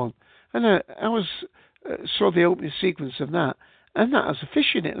Narada one, and I saw the opening sequence of that, and that has a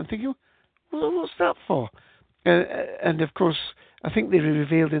fish in it. And I'm thinking, well, what's that for? And of course, I think they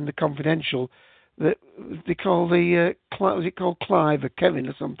revealed in the confidential that they call was it called Clive or Kevin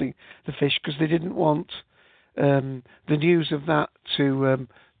or something, the fish, because they didn't want the news of that to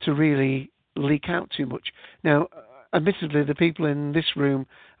really leak out too much. Now, admittedly, the people in this room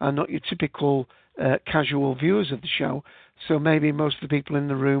are not your typical casual viewers of the show, so maybe most of the people in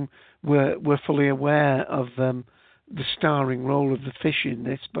the room were fully aware of the starring role of the fish in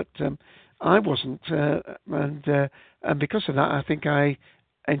this, but I wasn't, and because of that, I think I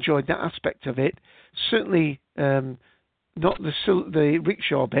enjoyed that aspect of it. Certainly not the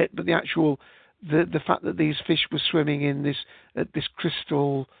rickshaw bit, but the actual the fact that these fish were swimming in this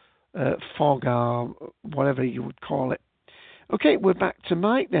crystal fog or whatever you would call it. Okay, we're back to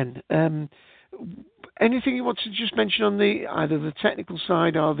Mike then. Anything you want to just mention on either the technical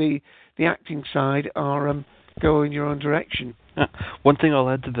side or the acting side, or go in your own direction? One thing I'll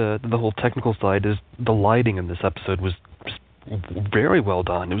add to the whole technical side is the lighting in this episode was just very well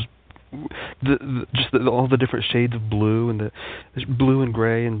done. It was all the different shades of blue and the blue and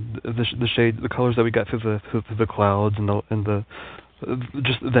gray and the colors that we got through the clouds and the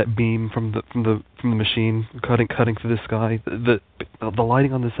just that beam from the machine cutting through the sky. The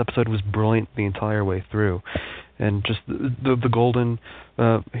lighting on this episode was brilliant the entire way through, and just the golden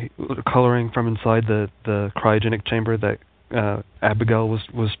coloring from inside the cryogenic chamber that Abigail was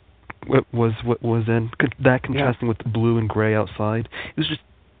in, that contrasting with the blue and gray outside. It was just,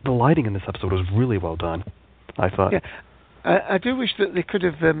 the lighting in this episode was really well done, I thought. Yeah. I do wish that they could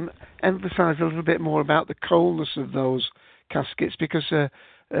have emphasised a little bit more about the coldness of those caskets, because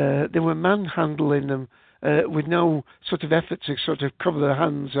they were manhandling them with no sort of effort to sort of cover their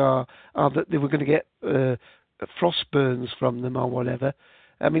hands, or that they were going to get frost burns from them or whatever.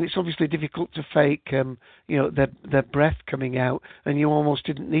 I mean, it's obviously difficult to fake, their breath coming out, and you almost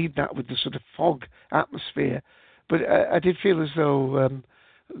didn't need that with the sort of fog atmosphere. But I did feel as though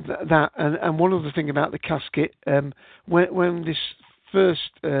that, and one other thing about the casket, when this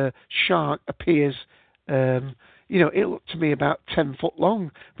first shark appears, it looked to me about 10 foot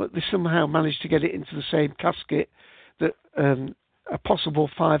long, but they somehow managed to get it into the same casket that a possible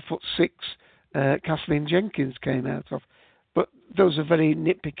 5'6" Kathleen Jenkins came out of. But those are very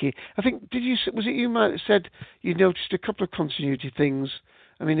nitpicky. I think, was it you, Mike, that said you noticed a couple of continuity things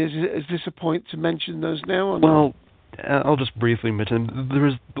I mean, is this a point to mention those now? Or well, I'll just briefly mention there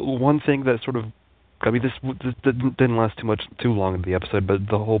was one thing that sort of. I mean, this didn't last too long in the episode, but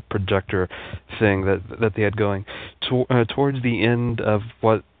the whole projector thing that they had going towards the end of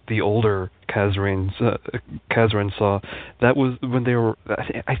what the older Kazran saw. That was when they were.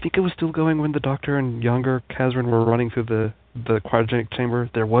 I think it was still going when the Doctor and younger Kazran were running through the cryogenic chamber.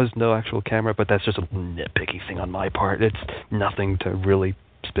 There was no actual camera, but that's just a nitpicky thing on my part. It's nothing to really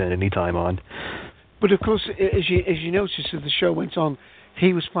spend any time on. But of course, as you noticed as the show went on,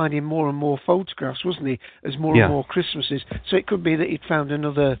 he was finding more and more photographs, wasn't he? As more and more Christmases. So it could be that he'd found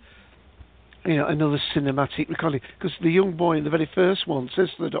another cinematic recording. Because the young boy in the very first one says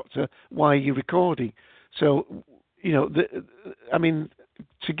to the Doctor, "Why are you recording?" So, I mean,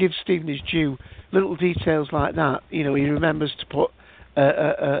 to give Stephen his due, little details like that, he remembers to put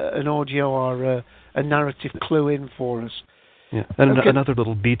an audio or a narrative clue in for us. Yeah, and another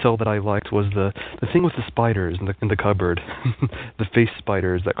little detail that I liked was the thing with the spiders in the cupboard, the face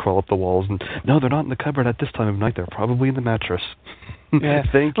spiders that crawl up the walls. And no, they're not in the cupboard at this time of night. They're probably in the mattress. Yeah.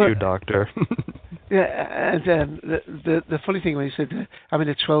 Thank you, Doctor. Yeah, and the funny thing when he said, "I'm in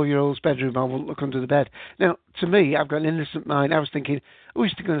a 12-year-old's bedroom. I won't look under the bed." Now, to me, I've got an innocent mind. I was thinking, "Oh,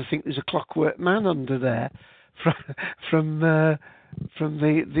 he's going to think there's a Clockwork Man under there," from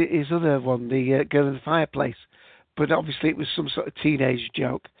his other one, the Girl in the Fireplace. But obviously it was some sort of teenage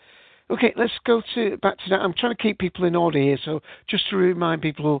joke. Okay, let's go back to that. I'm trying to keep people in order here, so just to remind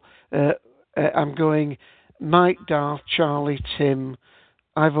people, I'm going Mike, Darth, Charlie, Tim.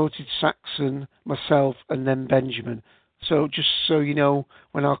 I voted Saxon, myself, and then Benjamin. So just so you know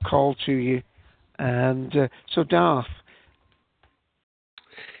when I'll call to you. And so Darth.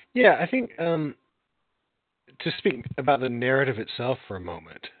 Yeah, I think to speak about the narrative itself for a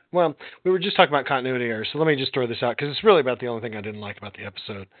moment. Well, we were just talking about continuity errors, so let me just throw this out, because it's really about the only thing I didn't like about the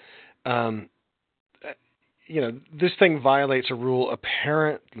episode. This thing violates a rule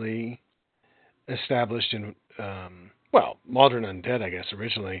apparently established in, Modern Undead, I guess,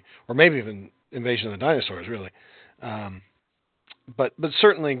 originally, or maybe even Invasion of the Dinosaurs, really. But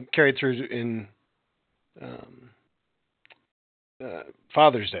certainly carried through in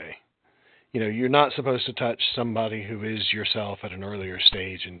Father's Day. You're not supposed to touch somebody who is yourself at an earlier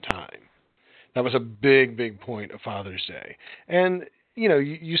stage in time. That was a big, big point of Father's Day. And,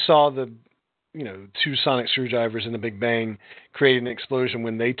 you saw the, two sonic screwdrivers in the Big Bang create an explosion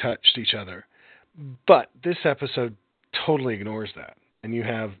when they touched each other. But this episode totally ignores that. And you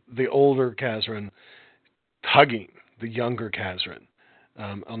have the older Kazran hugging the younger Kazran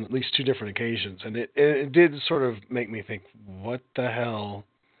on at least two different occasions. And it did sort of make me think, what the hell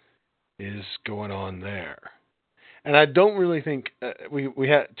is going on there? And I don't really think we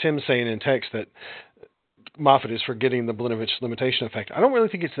had Tim saying in text that Moffat is forgetting the Blinovitch limitation effect. I don't really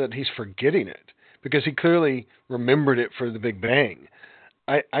think it's that he's forgetting it, because he clearly remembered it for the Big Bang.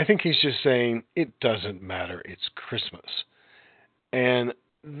 I think he's just saying it doesn't matter, it's Christmas. And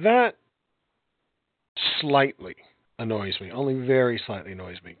that slightly annoys me, only very slightly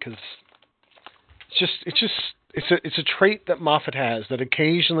annoys me, because it's a trait that Moffat has that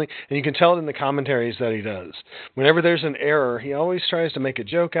occasionally, and you can tell it in the commentaries that he does. Whenever there's an error, he always tries to make a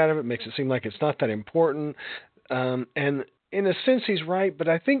joke out of it, makes it seem like it's not that important. And in a sense, he's right, but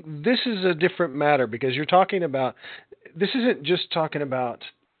I think this is a different matter, because this isn't just talking about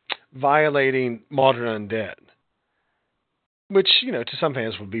violating Modern Undead, which, to some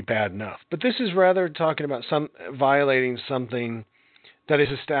fans would be bad enough. But this is rather talking about violating something that is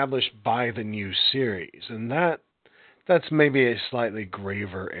established by the new series, and that's maybe a slightly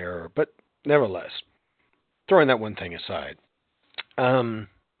graver error, but nevertheless, throwing that one thing aside,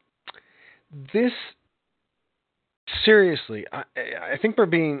 this seriously, I think we're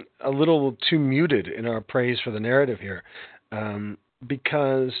being a little too muted in our praise for the narrative here,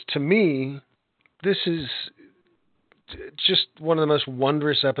 because to me, this is just one of the most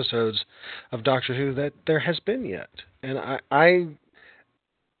wondrous episodes of Doctor Who that there has been yet, and I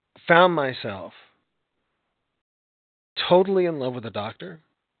found myself totally in love with the Doctor,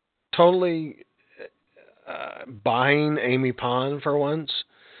 totally buying Amy Pond for once,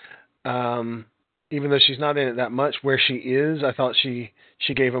 even though she's not in it that much. Where she is, I thought she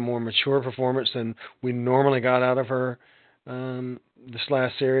gave a more mature performance than we normally got out of her this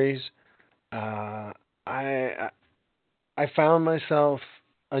last series. I found myself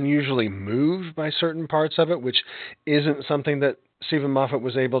unusually moved by certain parts of it, which isn't something that Stephen Moffat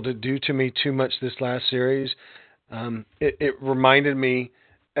was able to do to me too much this last series. It reminded me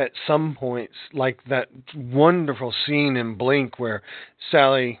at some points, like that wonderful scene in Blink where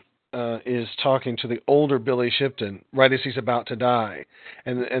Sally is talking to the older Billy Shipton right as he's about to die,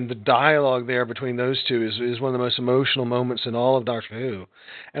 and the dialogue there between those two is one of the most emotional moments in all of Doctor Who.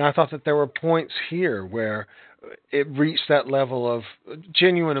 And I thought that there were points here where it reached that level of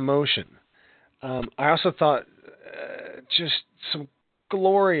genuine emotion. I also thought just some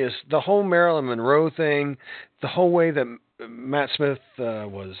glorious, the whole Marilyn Monroe thing, the whole way that Matt Smith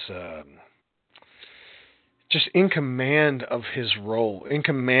was just in command of his role, in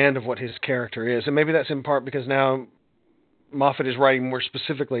command of what his character is. And maybe that's in part because now Moffat is writing more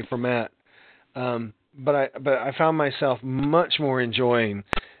specifically for Matt. But I found myself much more enjoying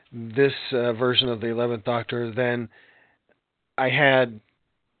this version of the 11th Doctor than I had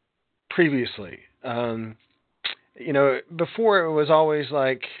previously. Before it was always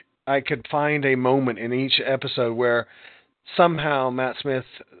like I could find a moment in each episode where somehow Matt Smith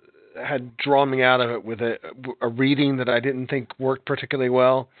had drawn me out of it with a reading that I didn't think worked particularly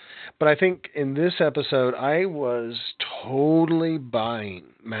well. But I think in this episode, I was totally buying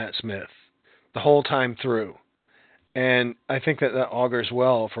Matt Smith the whole time through. And I think that augurs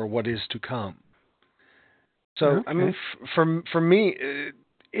well for what is to come. So, okay. I mean, for me,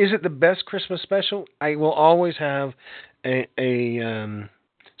 is it the best Christmas special? I will always have a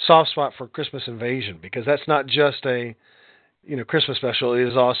soft spot for Christmas Invasion, because that's not just a Christmas special, it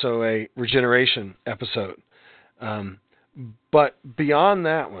is also a regeneration episode. But beyond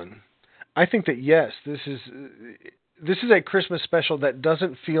that one, I think that yes, this is a Christmas special that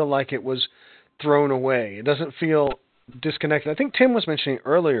doesn't feel like it was thrown away. It doesn't feel disconnected. I think Tim was mentioning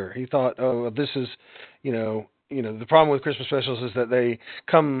earlier, he thought, oh, this is, the problem with Christmas specials is that they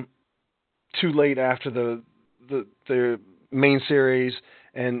come too late after the main series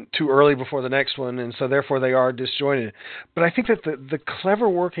and too early before the next one, and so therefore they are disjointed. But I think that the clever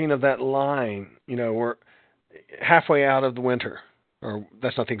working of that line, we're halfway out of the winter, or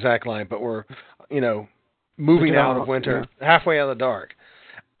that's not the exact line, but we're, moving out of winter, halfway out of the dark.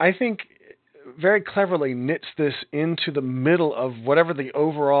 I think very cleverly knits this into the middle of whatever the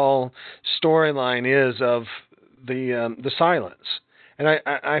overall storyline is of the silence. And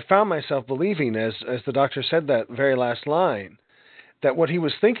I found myself believing, as the Doctor said that very last line, that what he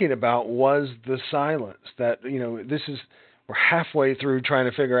was thinking about was the silence. That, we're halfway through trying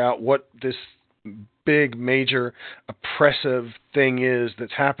to figure out what this big, major, oppressive thing is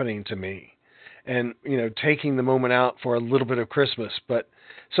that's happening to me. And, taking the moment out for a little bit of Christmas. But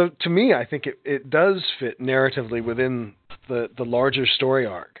so to me, I think it does fit narratively within the larger story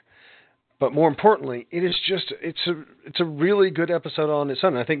arc. But more importantly, it is just, it's a really good episode on its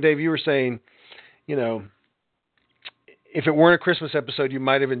own. I think, Dave, you were saying, if it weren't a Christmas episode, you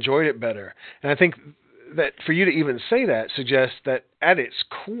might have enjoyed it better. And I think that for you to even say that suggests that at its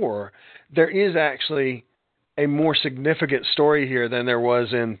core, there is actually a more significant story here than there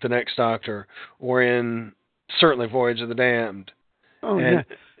was in The Next Doctor or in certainly Voyage of the Damned. Oh, and,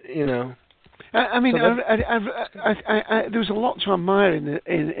 yeah. I mean, so there was a lot to admire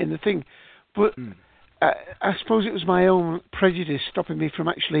in the thing, but I suppose it was my own prejudice stopping me from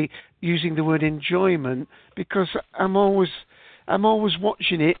actually using the word enjoyment, because I'm always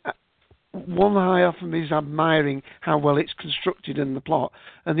watching it. One high off of me is admiring how well it's constructed in the plot,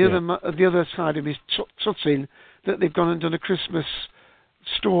 and the other side of me is tutting that they've gone and done a Christmas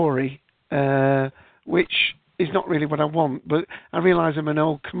story, which is not really what I want. But I realise I'm an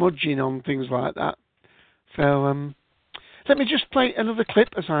old curmudgeon on things like that. So let me just play another clip,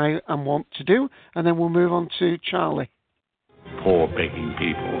 as I am wont to do, and then we'll move on to Charlie. Poor begging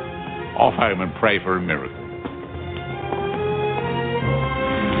people. Off home and pray for a miracle.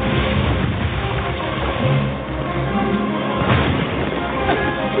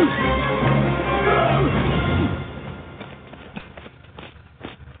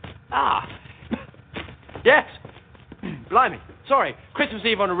 Yes. Blimey. Sorry. Christmas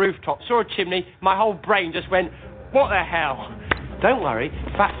Eve on a rooftop. Saw a chimney. My whole brain just went, what the hell? Don't worry.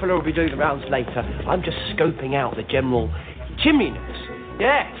 Fat fella will be doing the rounds later. I'm just scoping out the general chimneyness.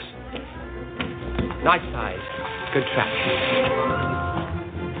 Yes. Nice size. Good traction.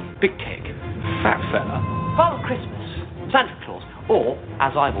 Big tick. Fat fella. Father Christmas. Santa Claus. Or,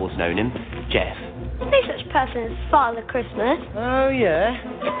 as I've always known him, Jeff. There's no such person as Father Christmas. Oh, yeah?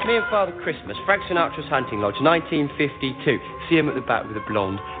 Me and Father Christmas, Frank Sinatra's Hunting Lodge, 1952. See him at the back with the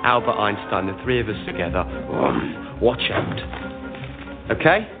blonde, Albert Einstein, the three of us together. Watch out.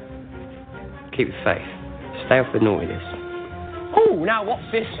 Okay? Keep the faith. Stay off the naughtiness. Oh, now what's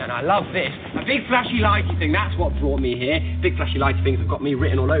this then? I love this. A big flashy lighty thing, that's what brought me here. Big flashy lighty things have got me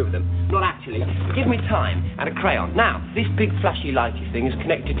written all over them. Not actually. Give me time and a crayon. Now, this big flashy lighty thing is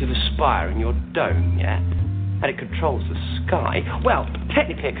connected to the spire in your dome, yeah? And it controls the sky. Well,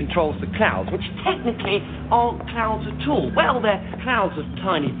 technically it controls the clouds, which technically aren't clouds at all. Well, they're clouds of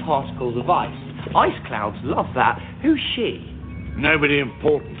tiny particles of ice. Ice clouds love that. Who's she? Nobody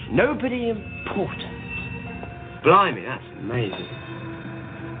important. Nobody important. Blimey, that's amazing.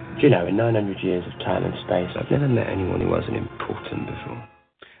 Do you know, in 900 years of time and space, I've never met anyone who wasn't important before.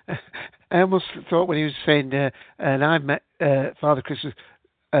 I almost thought when he was saying, and I met Father Christmas,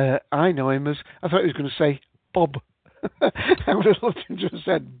 I know him as, I thought he was going to say Bob. I would have loved him to have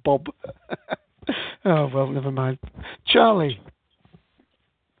said Bob. Oh, well, never mind. Charlie.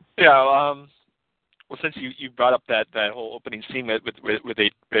 Yeah, well, since you brought up that whole opening scene with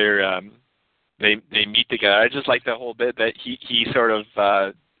they meet together, I just like the whole bit that he sort of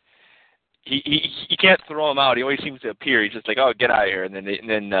he can't throw him out. He always seems to appear. He's just like, oh, get out of here, and then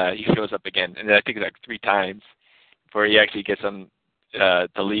he shows up again, and then I think it's like 3 times before he actually gets him to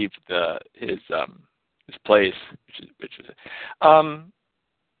leave his place, which is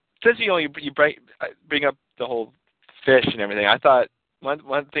since you bring up the whole fish and everything. I thought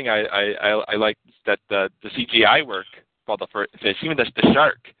one thing I liked is that the CGI work for the fish, even the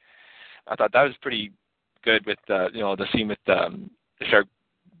shark. I thought that was pretty good with the scene with the shark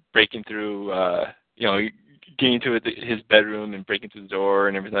breaking through, getting into his bedroom and breaking through the door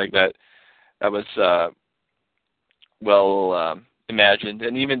and everything like that. That was well imagined,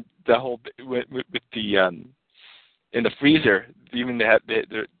 and even the whole with the in the freezer, even they had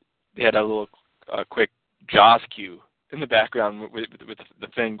a little quick Jaws cue in the background with the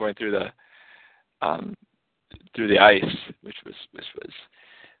thing going through the ice, which was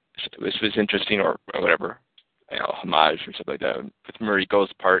interesting or whatever, homage or something like that with Murray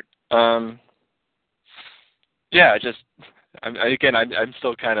Go's part. Yeah, I'm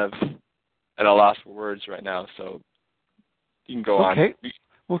still kind of at a loss for words right now, so you can go on. Okay,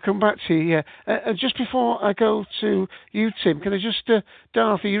 we'll come back to you. Just before I go to you, Tim, can I just,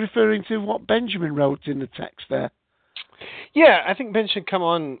 Darth, are you referring to what Benjamin wrote in the text there? Yeah, I think Ben should come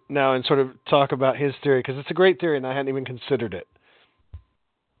on now and sort of talk about his theory, because it's a great theory and I hadn't even considered it.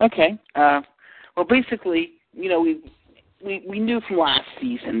 Okay. Well, basically, we knew from last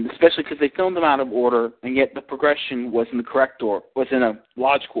season, especially because they filmed them out of order, and yet the progression was in the correct order, was in a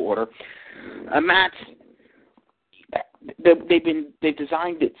logical order. Matt, they've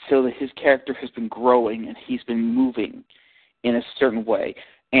designed it so that his character has been growing and he's been moving in a certain way,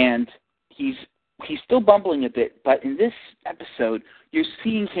 and he's still bumbling a bit. But in this episode, you're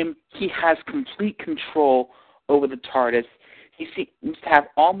seeing him. He has complete control over the TARDIS. He seems to have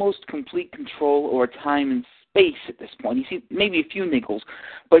almost complete control over time and space at this point. You see maybe a few niggles,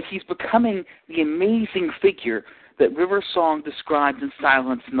 but he's becoming the amazing figure that River Song described in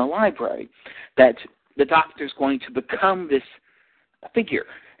Silence in the Library, that the Doctor's going to become this figure.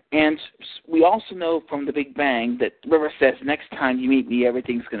 And we also know from the Big Bang that River says, next time you meet me,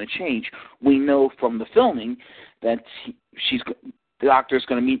 everything's going to change. We know from the filming that the Doctor's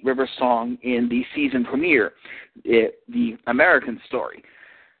going to meet River Song in the season premiere, the American story.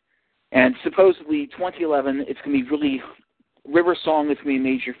 And supposedly 2011, it's going to be really, River Song is going to be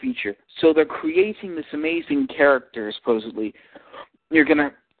a major feature. So they're creating this amazing character, supposedly.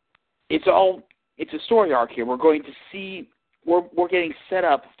 It's a story arc here. We're going to see, we're getting set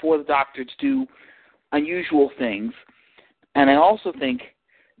up for the Doctor to do unusual things. And I also think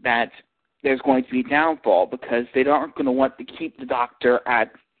that there's going to be a downfall because they aren't going to want to keep the Doctor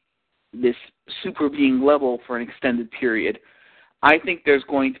at this super being level for an extended period. I think there's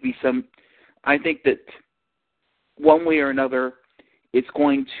going to be I think that one way or another, it's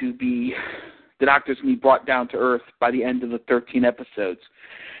going to be, the Doctor's going to be brought down to Earth by the end of the 13 episodes.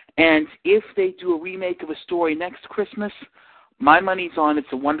 And if they do a remake of a story next Christmas, my money's on It's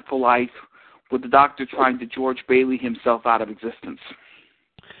a Wonderful Life, with the Doctor trying to George Bailey himself out of existence.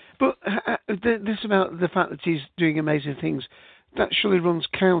 But this about the fact that he's doing amazing things, that surely runs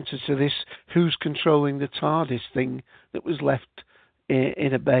counter to this who's controlling the TARDIS thing that was left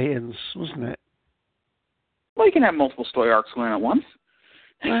in abeyance, wasn't it? Well, you can have multiple story arcs going at once.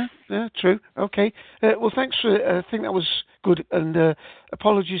 Yeah, true. Okay. Well, thanks for. I think that was good, and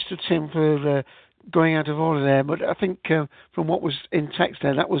apologies to Tim for going out of order there. But I think from what was in text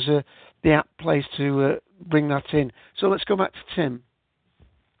there, that was the apt place to bring that in. So let's go back to Tim.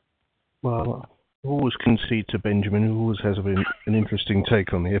 Well, I always concede to Benjamin, who always has an interesting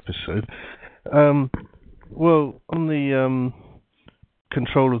take on the episode. Well, on the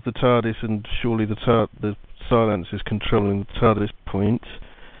control of the TARDIS, and surely the silence is controlling the TARDIS point.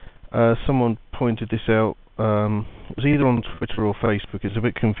 Someone pointed this out. It was either on Twitter or Facebook. It's a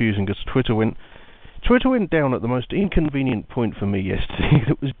bit confusing because Twitter went down at the most inconvenient point for me yesterday.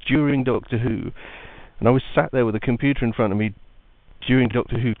 It was during Doctor Who, and I was sat there with a computer in front of me, during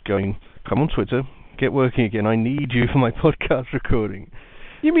Doctor Who going, come on Twitter, get working again, I need you for my podcast recording.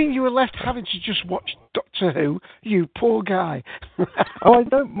 You mean you were left having to just watch Doctor Who? You poor guy. Oh, I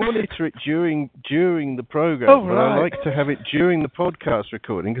don't monitor it during the program, but I like to have it during the podcast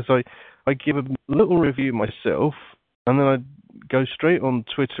recording because I give a little review myself, and then I go straight on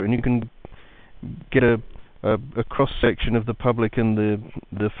Twitter, and you can get a cross section of the public and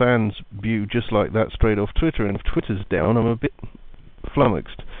the fans' view just like that straight off Twitter. And if Twitter's down, I'm a bit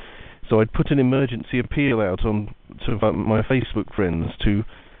flummoxed. So I'd put an emergency appeal out on to my Facebook friends to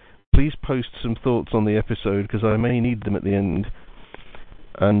please post some thoughts on the episode because I may need them at the end.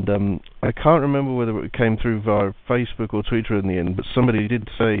 And I can't remember whether it came through via Facebook or Twitter in the end, but somebody did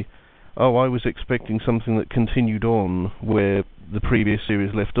say, oh, I was expecting something that continued on where the previous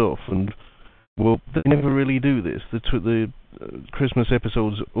series left off. And, well, they never really do this. The Christmas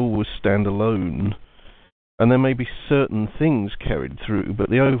episodes always stand alone. And there may be certain things carried through, but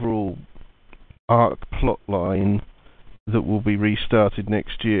the overall arc plot line that will be restarted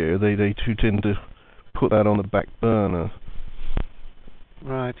next year, they do tend to put that on the back burner.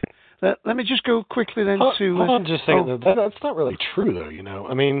 Right. Let me just go quickly then to... Hold on just a second. That's not really true, though, you know.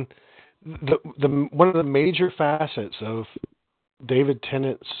 I mean, the one of the major facets of David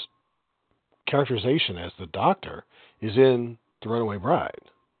Tennant's characterization as the Doctor is in The Runaway Bride.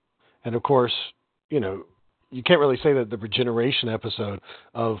 And, of course, you know, you can't really say that the regeneration episode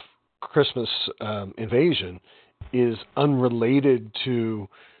of Christmas Invasion is unrelated to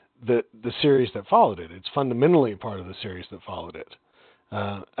the series that followed it. It's fundamentally part of the series that followed it.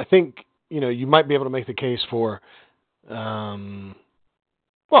 I think, you know, you might be able to make the case for, even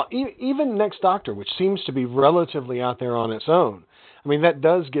Next Doctor, which seems to be relatively out there on its own. I mean, that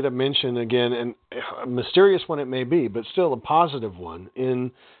does get a mention again, and a mysterious one it may be, but still a positive one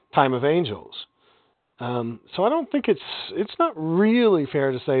in Time of Angels. So I don't think it's not really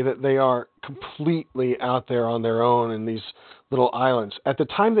fair to say that they are completely out there on their own in these little islands. At the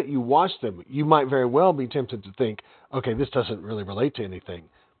time that you watch them, you might very well be tempted to think, okay, this doesn't really relate to anything.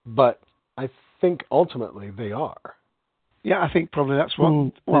 But I think ultimately they are. Yeah, I think probably that's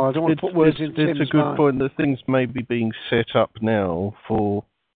what... Well, I don't want to put words in Tim's mind. It's a good point that things may be being set up now for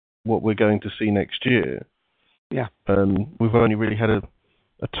what we're going to see next year. Yeah. We've only really had a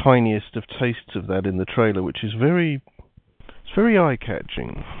tiniest of tastes of that in the trailer, which is very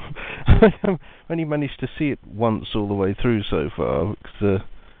eye-catching. I've only managed to see it once all the way through so far, because the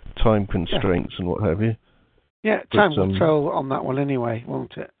time constraints and what have you. Yeah, time will tell on that one anyway,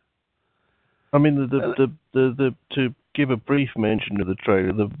 won't it? I mean, the to give a brief mention of the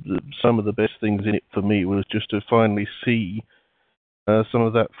trailer, some of the best things in it for me was just to finally see some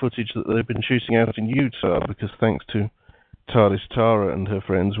of that footage that they've been shooting out in Utah, because thanks to TARDIS Tara and her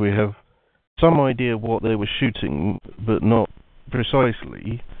friends, we have some idea what they were shooting, but not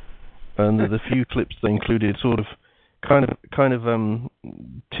precisely. And the few clips they included sort of kind of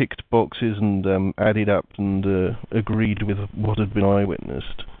ticked boxes and added up and agreed with what had been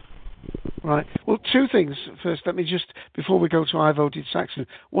eyewitnessed. Right. Well, two things. First, let me just, before we go to I Voted Saxon,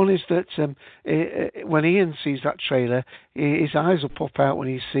 one is that when Ian sees that trailer, his eyes will pop out when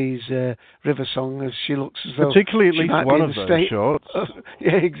he sees River Song, as she looks as though particularly at least one of those shots.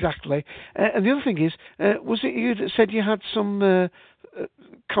 Yeah, exactly. And the other thing is, was it you that said you had some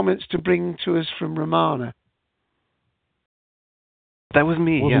comments to bring to us from Romana? That was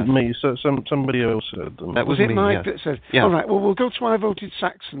me, Wasn't me, so somebody else said them. That was it me, Mike yeah. that said? Yeah. All right, well, we'll go to I Voted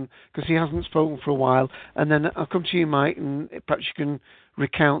Saxon, because he hasn't spoken for a while, and then I'll come to you, Mike, and perhaps you can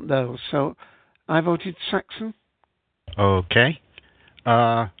recount those. So, I Voted Saxon? Okay.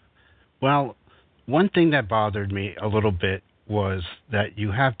 Well, one thing that bothered me a little bit was that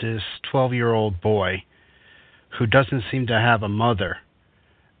you have this 12-year-old boy who doesn't seem to have a mother,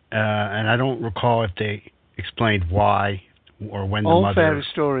 and I don't recall if they explained why or when all the mother... fairy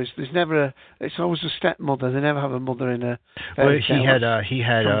stories. There's never it's always a stepmother. They never have a mother in a fairy tale. He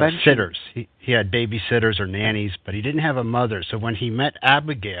had sitters. He had babysitters or nannies, but he didn't have a mother. So when he met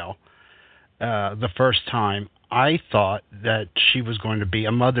Abigail the first time, I thought that she was going to be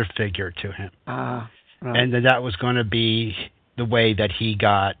a mother figure to him. Right. And that was going to be the way that he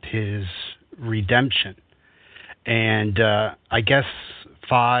got his redemption. And I guess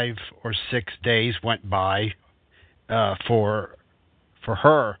 5 or 6 days went by for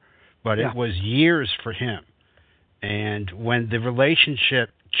her, but it was years for him. And when the relationship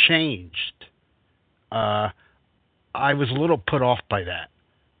changed, I was a little put off by that,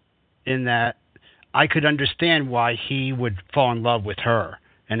 in that I could understand why he would fall in love with her.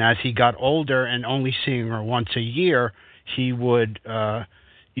 And as he got older and only seeing her once a year, he would,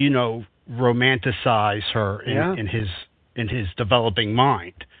 romanticize her in his in his developing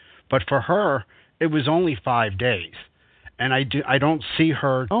mind. But for her, it was only 5 days, and I don't see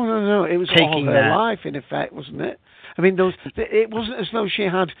her. Oh no, it was all her life in effect, wasn't it? I mean, it wasn't as though she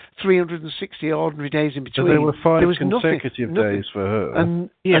had 360 ordinary days in between. So there were 5 was consecutive days for her, and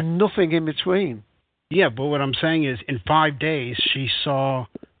nothing in between. Yeah, but what I'm saying is, in 5 days, she saw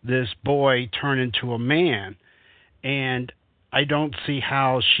this boy turn into a man, and I don't see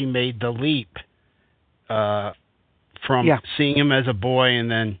how she made the leap from seeing him as a boy and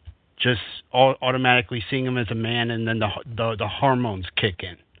then just automatically seeing him as a man, and then the hormones kick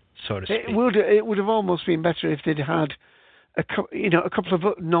in, so to speak. It would have almost been better if they'd had a couple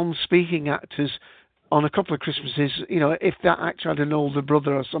of non-speaking actors on a couple of Christmases. If that actor had an older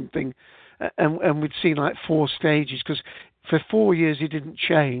brother or something, and we'd seen like 4 stages, because for 4 years he didn't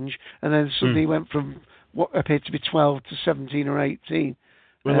change, and then suddenly he went from what appeared to be 12 to 17 or 18.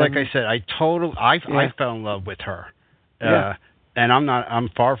 Well, like I said, I fell in love with her. And I'm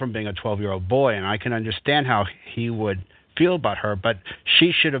far from being a 12-year-old boy, and I can understand how he would feel about her, but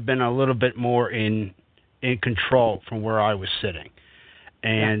she should have been a little bit more in control from where I was sitting.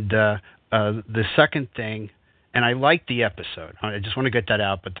 And the second thing, and I liked the episode, I just want to get that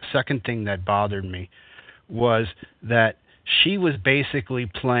out, but the second thing that bothered me was that she was basically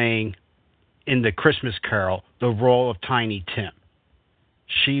playing, in the Christmas Carol, the role of Tiny Tim.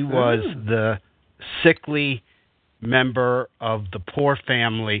 She was the sickly member of the poor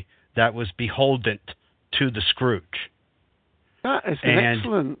family that was beholden to the Scrooge. That is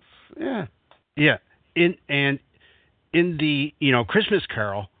excellent. Yeah. Yeah. In the Christmas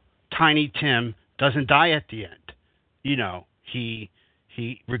Carol, Tiny Tim doesn't die at the end. He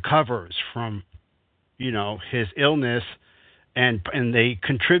recovers from his illness, and they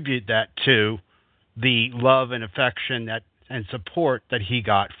contribute that to the love and affection and support that he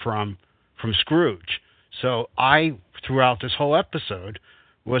got from Scrooge. So I, throughout this whole episode,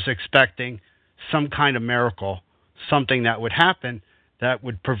 was expecting some kind of miracle, something that would happen that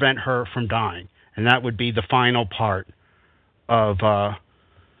would prevent her from dying. And that would be the final part of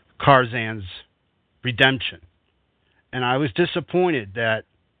Tarzan's redemption. And I was disappointed that,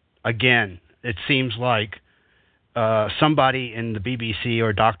 again, it seems like somebody in the BBC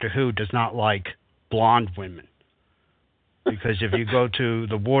or Doctor Who does not like blonde women. Because if you go to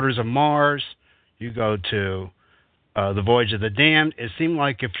The Waters of Mars, you go to The Voyage of the Damned, it seemed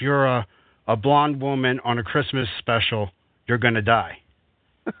like if you're a blonde woman on a Christmas special, you're going to die.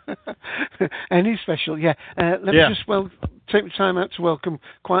 Any special, yeah. Let me just take the time out to welcome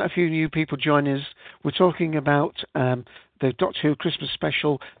quite a few new people joining us. We're talking about the Doctor Who Christmas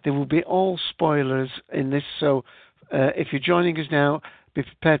special. There will be all spoilers in this, so if you're joining us now, be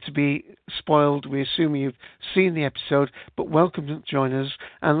prepared to be spoiled. We assume you've seen the episode, but welcome to join us.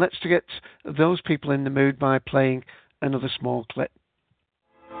 And let's get those people in the mood by playing another small clip.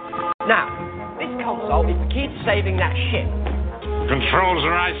 Now, this console is the key to saving that ship. Controls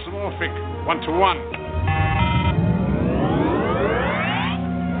are isomorphic, 1-to-1.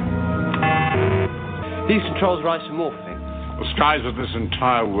 These controls are isomorphic. The skies of this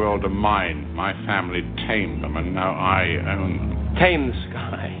entire world are mine. My family tamed them, and now I own them. Tame the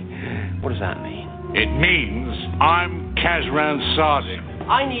sky. What does that mean? It means I'm Kazran Sardik.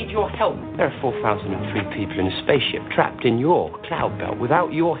 I need your help. There are 4,003 people in a spaceship trapped in your cloud belt.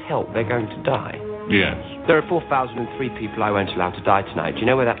 Without your help, they're going to die. Yes. There are 4,003 people I won't allow to die tonight. Do you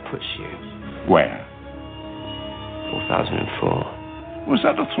know where that puts you? Where? 4,004. Was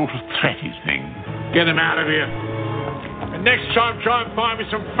that a sort of threaty thing? Get him out of here. And next time, try and find me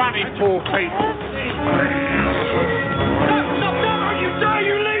some funny poor people. No, you die,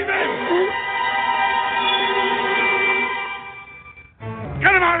 you leave him!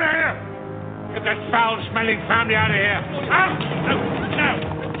 Get him out of here! Get that foul-smelling family out of here! No!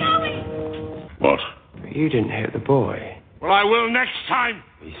 What? You didn't hit the boy. Well, I will next time.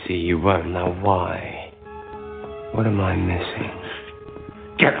 You see, you won't. Now, why? What am I missing?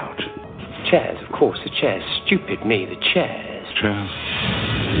 Get out. Chairs, of course, the chairs. Stupid me, the chairs. Chairs?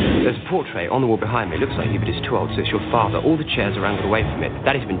 There's a portrait on the wall behind me. It looks like you, but it's too old, so it's your father. All the chairs are angled away from it.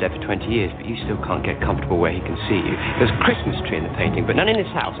 Daddy's been dead for 20 years, but you still can't get comfortable where he can see you. There's a Christmas tree in the painting, but none in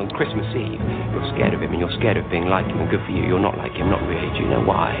his house on Christmas Eve. You're scared of him, and you're scared of being like him, and good for you. You're not like him, not really. Do you know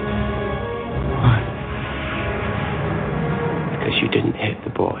why? Why? Because you didn't hit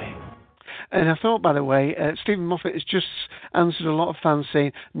the boy. And I thought, by the way, Stephen Moffat has just answered a lot of fans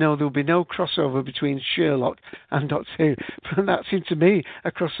saying, no, there will be no crossover between Sherlock and Doctor Who. But that seemed to me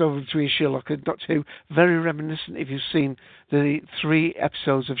a crossover between Sherlock and Doctor Who, very reminiscent if you've seen the 3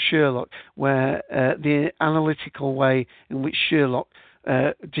 episodes of Sherlock, where the analytical way in which Sherlock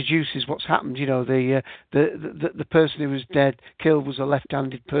deduces what's happened. You know, the person who was killed was a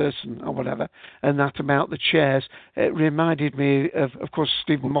left-handed person or whatever, and that about the chairs, it reminded me of course,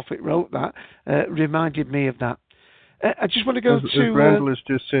 Stephen Moffat wrote that, reminded me of that. I just want to go as to... Randall has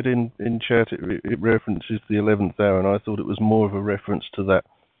just said in chat, it references the 11th hour, and I thought it was more of a reference to that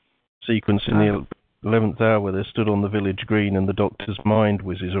sequence in the 11th hour where they're stood on the village green and the Doctor's mind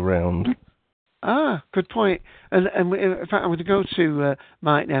whizzes around. Good point. And in fact, I'm going to go to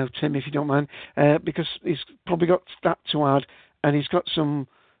Mike now, Tim, if you don't mind, because he's probably got that to add, and he's got some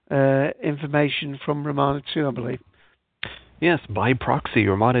information from Romana too, I believe. Yes, by proxy,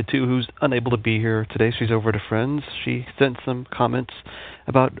 Romana too, who's unable to be here today. She's over at a friend's. She sent some comments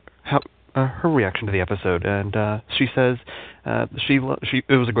about how her reaction to the episode, and she says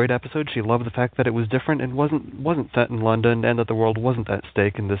it was a great episode. She loved the fact that it was different and wasn't set in London, and that the world wasn't at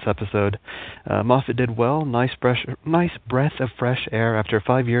stake in this episode. Moffat did well. Nice breath of fresh air after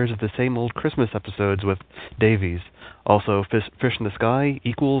 5 years of the same old Christmas episodes with Davies. Also, Fish in the Sky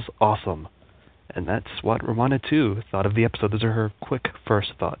equals awesome. And that's what Romana too thought of the episode. Those are her quick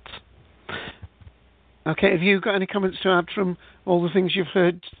first thoughts. Okay, have you got any comments to add from all the things you've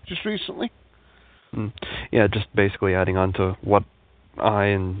heard just recently? Yeah, just basically adding on to what I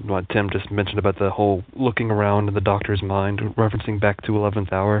and what Tim just mentioned about the whole looking around in the Doctor's mind, referencing back to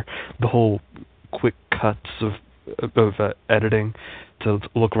 11th hour, the whole quick cuts of editing to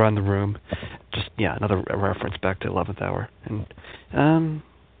look around the room. Just, yeah, another reference back to 11th hour. And,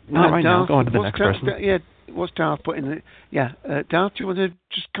 not right now. Go on to the next person. What's Darth put in it? Yeah, Darth, do you want to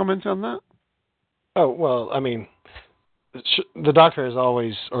just comment on that? Oh, well, I mean, the Doctor has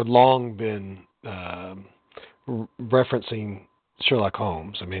always, or long been, referencing Sherlock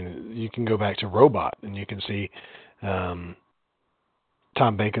Holmes. I mean, you can go back to Robot, and you can see Tom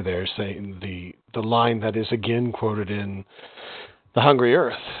Baker there saying the line that is again quoted in The Hungry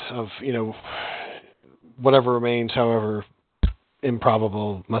Earth of, you know, whatever remains, however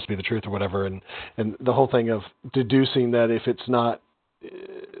improbable, must be the truth or whatever, and the whole thing of deducing that if it's not,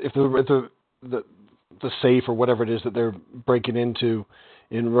 if the safe or whatever it is that they're breaking into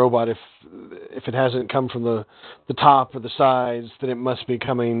in Robot, if it hasn't come from the top or the sides, then it must be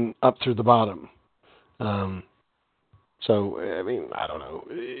coming up through the bottom. So, I mean, I don't know.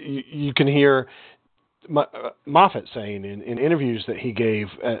 You can hear Moffat saying in interviews that he gave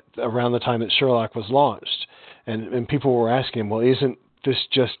at around the time that Sherlock was launched, and people were asking him, well, isn't this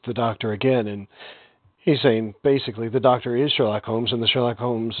just the Doctor again? And he's saying, basically, the Doctor is Sherlock Holmes, and the Sherlock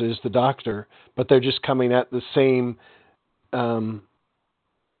Holmes is the Doctor, but they're just coming at the same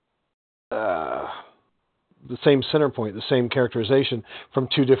center point, the same characterization from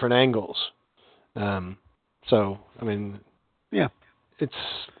two different angles. So, I mean, yeah,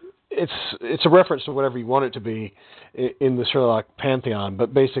 it's a reference to whatever you want it to be in the Sherlock pantheon,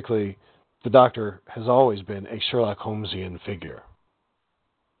 but basically, the Doctor has always been a Sherlock Holmesian figure.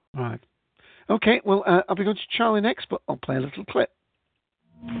 Right. Okay, well, I'll be going to Charlie next, but I'll play a little clip.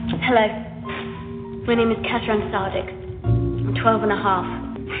 Hello. My name is Katrin Sardik. I'm 12 and a half.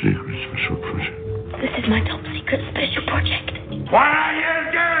 Secret special project. This is my top secret special project. What are you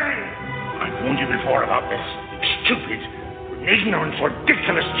doing? I've warned you before about this. Stupid, ignorant,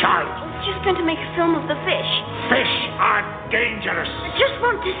 ridiculous child. I was just going to make a film of the fish. Fish are dangerous. I just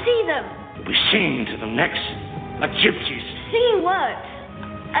want to see them. You'll be singing to them next, like gypsies. Singing works.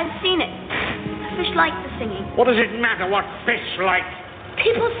 I've seen it. The fish like the singing. What does it matter what fish like?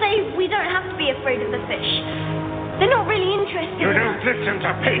 People say we don't have to be afraid of the fish. They're not really interested You in don't us. listen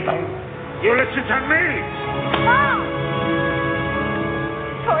to people. You listen to me. Mom!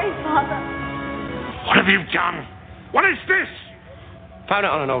 Sorry, Father. What have you done? What is this? Found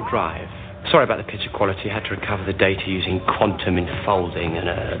it on an old drive. Sorry about the picture quality. Had to recover the data using quantum enfolding and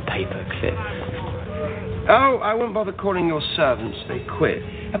a paper clip. Oh, I won't bother calling your servants. They quit.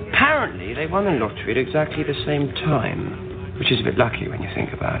 Apparently, they won the lottery at exactly the same time, which is a bit lucky when you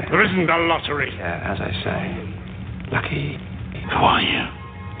think about it. There isn't a lottery. Yeah, as I say. Lucky. Who are you?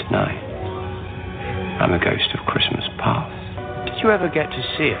 Tonight. I'm a ghost of Christmas past. Did you ever get to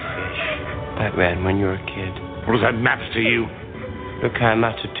see a fish back then when you were a kid? What does that matter to you? Look how it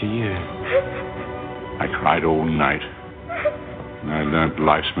mattered to you. I cried all night. And I learned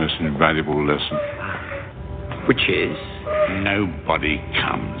life's most invaluable lesson. Which is? Nobody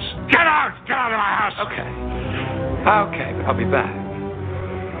comes. Get out! Get out of my house! Okay, but I'll be back.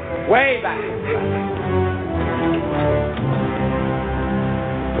 Way back.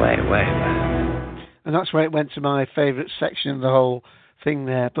 Way back. And that's where it went to my favourite section of the whole thing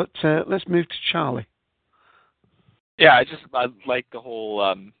there. But let's move to Charlie. Yeah, I like the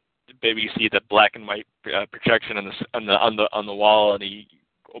whole maybe you see the black and white projection on the wall, and he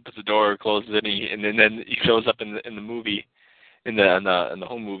opens the door, closes it, and then he shows up in the movie, in the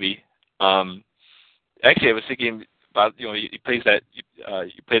home movie. Actually, I was thinking about, you play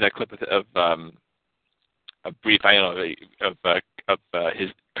that clip of a brief, I don't know, of his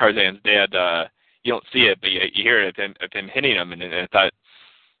Tarzan's dad. You don't see it, but you hear it of him hitting him, and I thought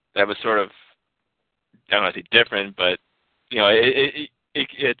that was sort of, I don't know if it's different, but you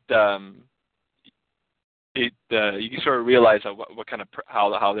can sort of realize what kind of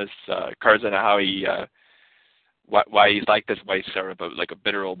how this Tarzan, how he why he's like this, why he's sort of like a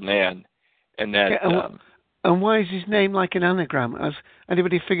bitter old man, and that. And why is his name like an anagram? Has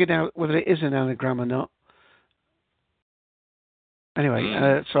anybody figured out whether it is an anagram or not? Anyway,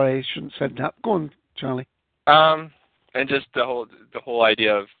 sorry, I shouldn't have said that. Go on, Charlie. And just the whole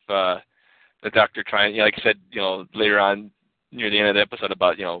idea of the doctor trying, like I said, later on near the end of the episode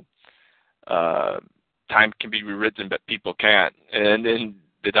about, time can be rewritten, but people can't. And then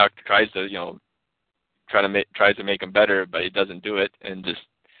the doctor tries to, tries to make him better, but he doesn't do it. And just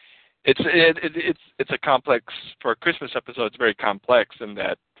it's a complex, for a Christmas episode. It's very complex in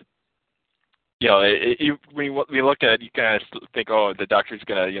that. When you look at it, you kind of think, oh, the doctor's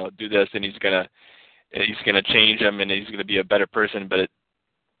gonna, do this, and he's gonna change him, and he's gonna be a better person. But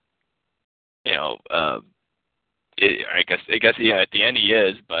I guess, yeah, at the end he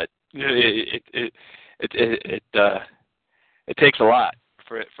is, but it takes a lot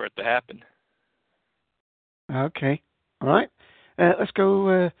for it to happen. Okay, all right. Let's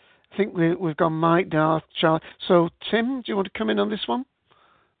go. I think we've got Mike, Darth, Charlie. So, Tim, do you want to come in on this one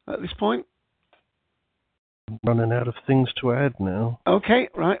at this point? Running out of things to add now. Okay,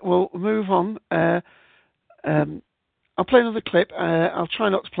 right. We'll move on. I'll play another clip. I'll try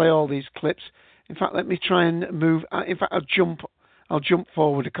not to play all these clips. In fact, let me try and move. In fact, I'll jump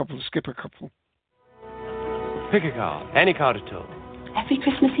forward a couple and skip a couple. Pick a card. Any card at all. Every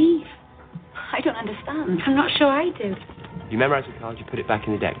Christmas Eve. I don't understand. I'm not sure I do. You memorise the cards, you put it back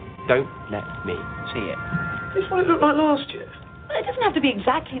in the deck. Don't let me see it. This one it looked like last year. Well, it doesn't have to be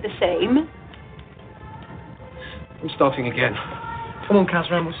exactly the same. I'm starting again. Come on,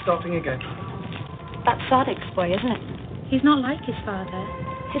 Kazran, we're starting again. That's Sadik's boy, isn't it? He's not like his father.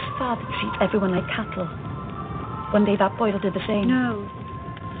 His father treats everyone like cattle. One day that boy will do the same. No.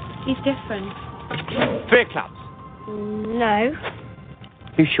 He's different. 3 clubs. No.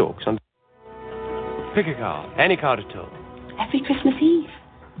 You sure? 'Cause I'm... Pick a card. Any card at all. Every Christmas Eve.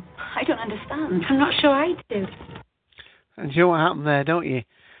 I don't understand. I'm not sure I do. And you know what happened there, don't you?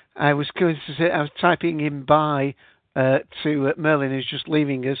 I was going to say, I was typing in bye to Merlin, who's just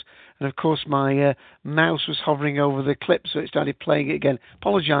leaving us, and of course my mouse was hovering over the clip, so it started playing it again.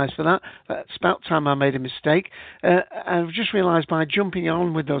 Apologise for that. It's about time I made a mistake. I've just realised by jumping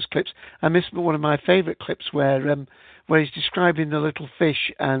on with those clips, I missed one of my favourite clips where he's describing the little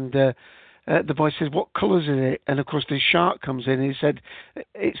fish, and the boy says, "What colours is it?" And of course the shark comes in, and he said,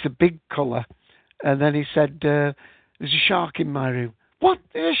 "It's a big colour." And then he said, "There's a shark in my room." What?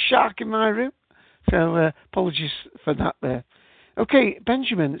 There's a shark in my room? So apologies for that there. Okay,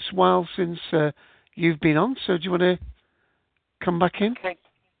 Benjamin, it's a while since you've been on, so do you want to come back in? Okay.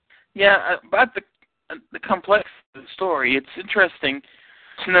 Yeah, about the complexity of the story, it's interesting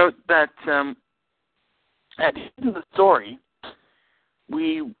to note that at the end of the story,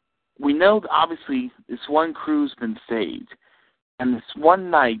 we know that obviously this one crew's been saved, and this one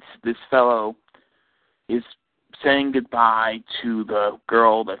night this fellow is saying goodbye to the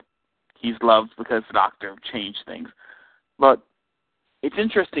girl that he's loved because the Doctor changed things. But it's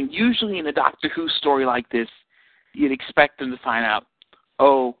interesting. Usually in a Doctor Who story like this, you'd expect them to find out,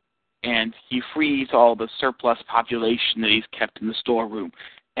 oh, and he frees all the surplus population that he's kept in the storeroom,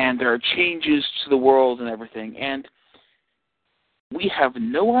 and there are changes to the world and everything. And we have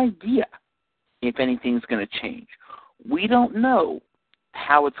no idea if anything's going to change. We don't know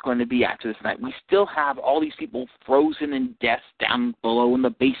how it's going to be after this night. We still have all these people frozen in death down below in the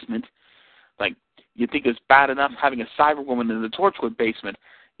basement. Like, you think it's bad enough having a Cyberwoman in the Torchwood basement.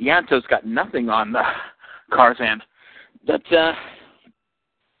 Yanto's got nothing on Tarzan. But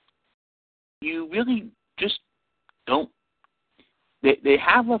you really just don't. They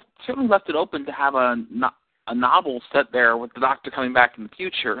have certainly left it open to have a novel set there with the Doctor coming back in the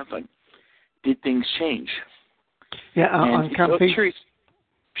future. It's like, did things change? Yeah, and can people,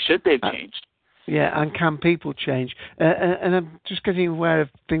 should they have changed? Yeah, and can people change? And I'm just getting aware of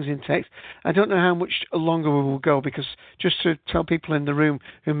things in text. I don't know how much longer we will go, because just to tell people in the room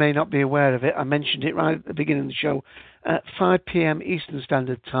who may not be aware of it, I mentioned it right at the beginning of the show, at 5 p.m. Eastern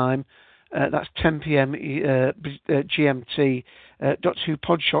Standard Time, that's 10 p.m. GMT, Doctor Who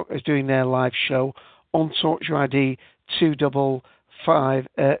Podshock is doing their live show on Torture ID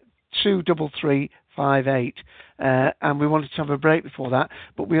 23358. And we wanted to have a break before that,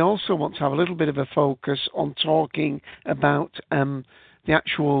 but we also want to have a little bit of a focus on talking about the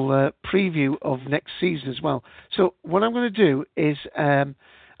actual preview of next season as well. So what I'm going to do is I'm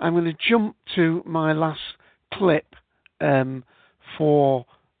going to jump to my last clip for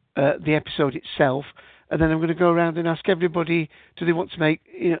the episode itself, and then I'm going to go around and ask everybody, do they want to make,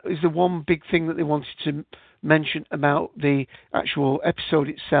 is there one big thing that they wanted to mention about the actual episode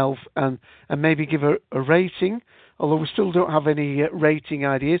itself, and maybe give a rating, although we still don't have any rating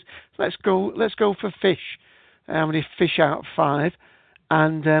ideas. Let's go for fish. How many fish out of 5?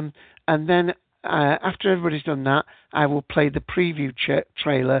 And then after everybody's done that, I will play the preview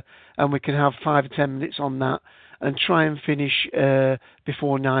trailer, and we can have 5 or 10 minutes on that, and try and finish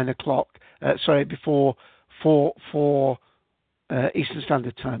before 9 o'clock. Before 4 Eastern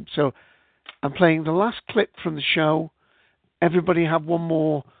Standard Time. So I'm playing the last clip from the show. Everybody have one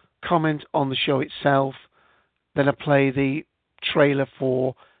more comment on the show itself. Then I play the trailer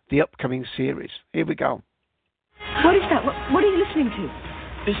for the upcoming series. Here we go. What is that? What are you listening to?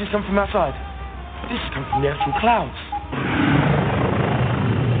 This is come from outside. This has come from the actual clouds.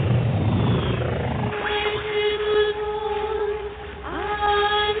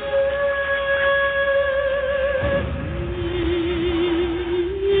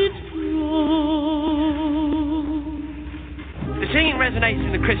 The singing resonates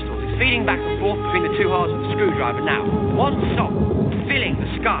in the crystals. It's feeding back and forth between the two halves of the screwdriver now. One song, filling the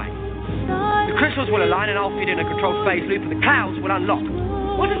sky. The crystals will align and I'll feed in a controlled phase loop and the clouds will unlock.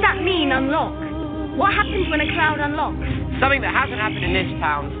 What does that mean, unlock? What happens when a cloud unlocks? Something that hasn't happened in this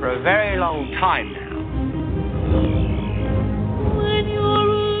town for a very long time now.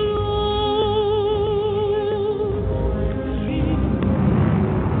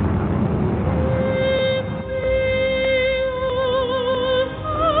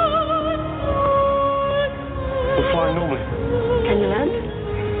 We're flying normally. Can you land?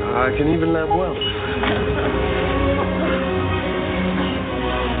 I can even land well.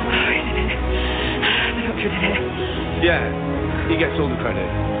 Yeah, he gets all the credit.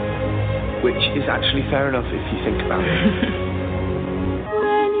 Which is actually fair enough if you think about it.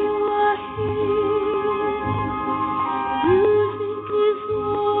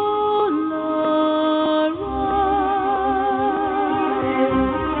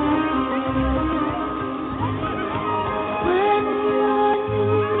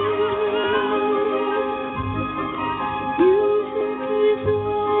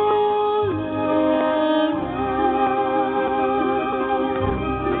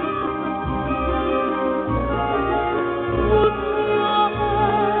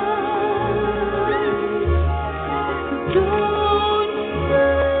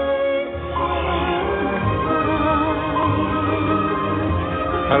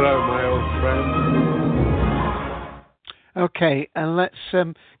 Okay, and let's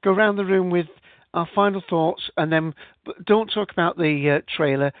go around the room with our final thoughts, and then don't talk about the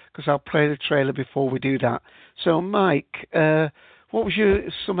trailer, because I'll play the trailer before we do that. So, Mike, what was your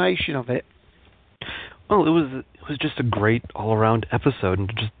summation of it? Well, it was just a great all-around episode,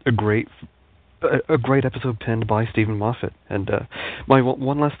 and just a great episode penned by Stephen Moffat. And my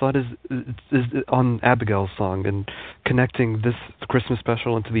one last thought is on Abigail's song and connecting this Christmas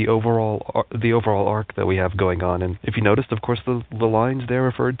special into the overall arc that we have going on. And if you noticed, of course, the lines there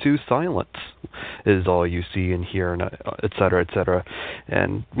referred to silence is all you see and hear, and et cetera, et cetera.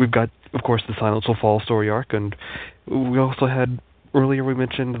 And we've got, of course, the Silence Will Fall story arc, and we also had earlier we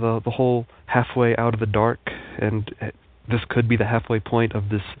mentioned the whole halfway out of the dark, and this could be the halfway point of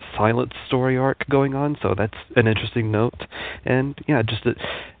this silent story arc going on, so that's an interesting note. And yeah, just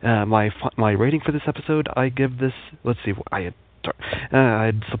my rating for this episode, I give this. Let's see, I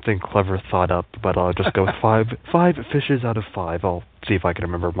had something clever thought up, but I'll just go with five fishes out of 5. I'll see if I can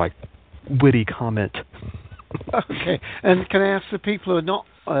remember my witty comment. Okay, and can I ask the people who are not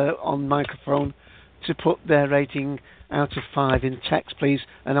on microphone to put their rating out of 5 in text, please,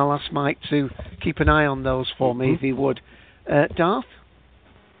 and I'll ask Mike to keep an eye on those for me if he would. Darth?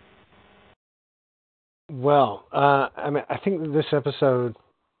 Well, I think that this episode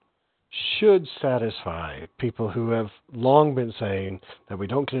should satisfy people who have long been saying that we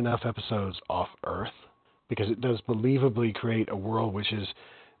don't get enough episodes off Earth, because it does believably create a world which is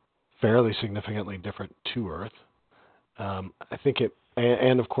fairly significantly different to Earth. I think it,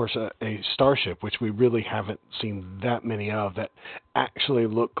 and of course a starship, which we really haven't seen that many of, that actually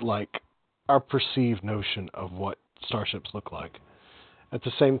look like our perceived notion of what starships look like. At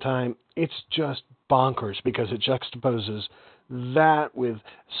the same time, it's just bonkers because it juxtaposes that with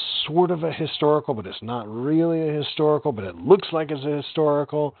sort of a historical, but it's not really a historical, but it looks like it's a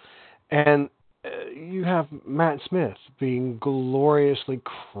historical. And you have Matt Smith being gloriously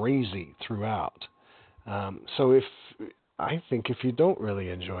crazy throughout. So I think if you don't really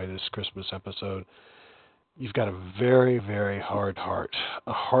enjoy this Christmas episode, you've got a very, very hard heart,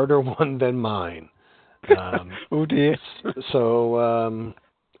 a harder one than mine. Oh dear. So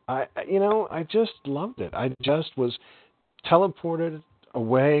I just loved it. I just was teleported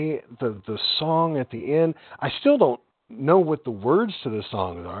away. The song at the end, I still don't know what the words to the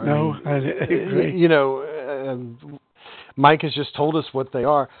songs are. No, I agree. You know, Mike has just told us what they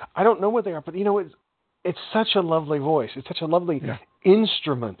are. I don't know what they are, but it's such a lovely voice. It's such a lovely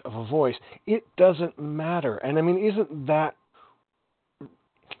instrument of a voice. It doesn't matter. And I mean, isn't that...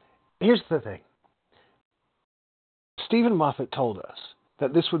 Here's the thing. Stephen Moffat told us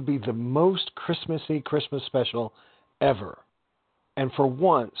that this would be the most Christmassy Christmas special ever. And for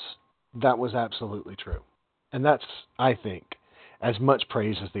once, that was absolutely true. And that's, I think, as much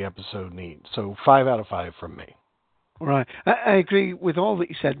praise as the episode needs. So 5 out of 5 from me. Right. I agree with all that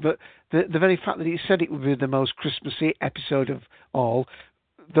you said, but the very fact that he said it would be the most Christmassy episode of all,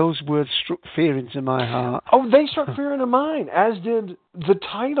 those words struck fear into my heart. Oh, they struck fear into mine, as did the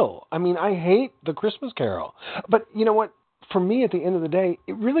title. I mean, I hate The Christmas Carol. But you know what? For me, at the end of the day,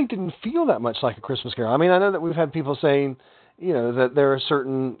 it really didn't feel that much like A Christmas Carol. I mean, I know that we've had people saying, you know, that there are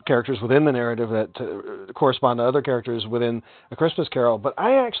certain characters within the narrative that correspond to other characters within A Christmas Carol, but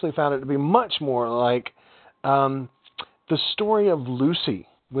I actually found it to be much more like the story of Lucy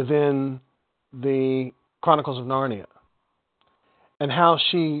within the Chronicles of Narnia, and how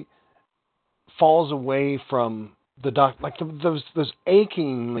she falls away from the doctor, like those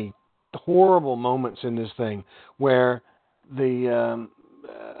achingly horrible moments in this thing where the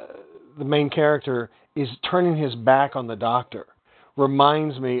main character is turning his back on the doctor,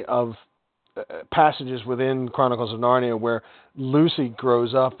 reminds me of passages within Chronicles of Narnia where Lucy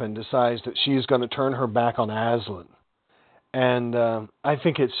grows up and decides that she's going to turn her back on Aslan. And I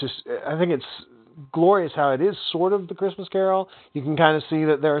think it's glorious how it is sort of the Christmas Carol. You can kind of see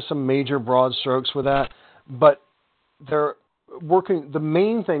that there are some major broad strokes with that, but they're working. The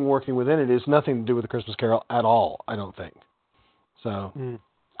main thing working within it is nothing to do with the Christmas Carol at all, I don't think. So,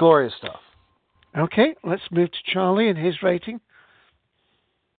 glorious stuff. Okay, let's move to Charlie and his rating.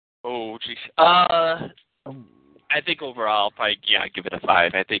 Oh, geez. I think overall, I'll probably give it a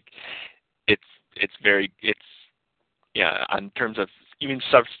 5. I think it's in terms of even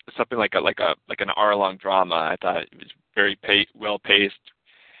something like an hour-long drama. I thought it was very well paced,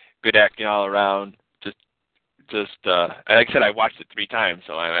 good acting all around. Just like I said, I watched it 3 times,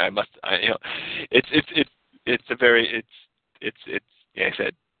 so I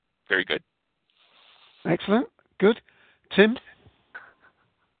said very good. Excellent, good. Tim.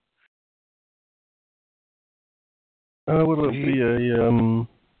 Well, it'll be a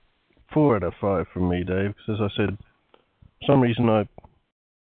 4 out of 5 from me, Dave. Because as I said, for some reason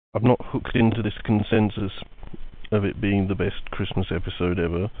I've not hooked into this consensus of it being the best Christmas episode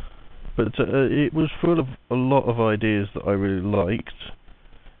ever. But it was full of a lot of ideas that I really liked.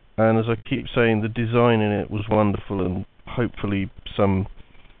 And as I keep saying, the design in it was wonderful, and hopefully some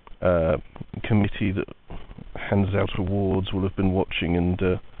committee that hands out awards will have been watching, and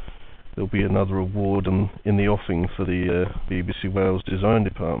there'll be another award in the offing for the BBC Wales Design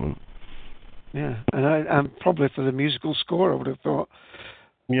Department. Yeah, and probably for the musical score, I would have thought.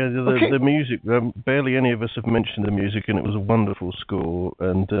 Yeah, the music, barely any of us have mentioned the music, and it was a wonderful score.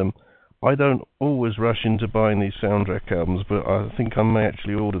 And I don't always rush into buying these soundtrack albums, but I think I may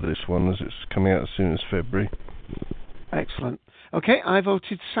actually order this one as it's coming out as soon as February. Excellent. Okay, I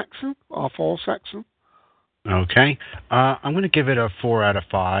voted Saxon, or for Saxon. Okay, I'm going to give it a 4 out of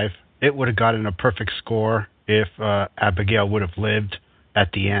 5. It would have gotten a perfect score if Abigail would have lived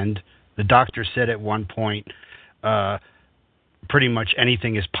at the end. The doctor said at one point, pretty much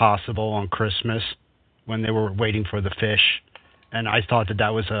anything is possible on Christmas when they were waiting for the fish. And I thought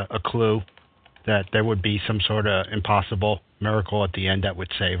that was a clue that there would be some sort of impossible miracle at the end that would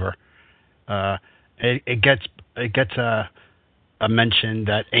save her. It gets a mention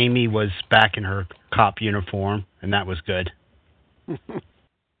that Amy was back in her cop uniform, and that was good.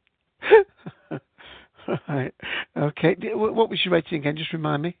 Right. Okay. What was your rating again? Just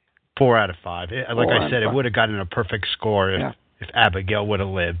remind me. 4 out of 5. Like I said, it would have gotten a perfect score if Abigail would have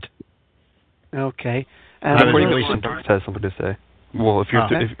lived. Okay. Really has something to say. Well,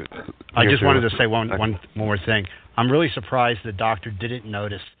 I just wanted to say one more thing. I'm really surprised the doctor didn't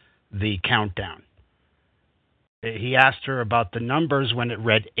notice the countdown. He asked her about the numbers when it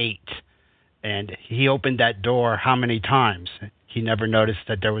read 8, And he opened that door how many times? He never noticed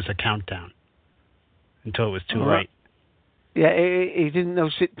that there was a countdown until it was too late. Yeah, he didn't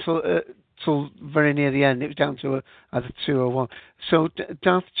notice it till very near the end. It was down to either 2 or 1. So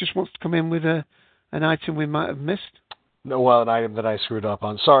Darth just wants to come in with an item we might have missed. No, well, an item that I screwed up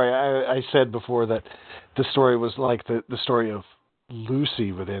on. Sorry, I said before that the story was like the story of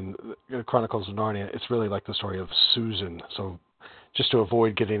Lucy within Chronicles of Narnia. It's really like the story of Susan. So just to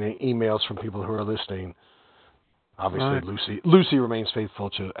avoid getting any emails from people who are listening, obviously Right. Lucy remains faithful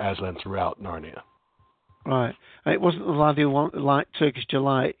to Aslan throughout Narnia. Right. It wasn't the lad who liked Turkish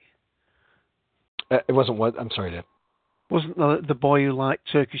Delight. It wasn't what? I'm sorry, Dave. Wasn't the boy who liked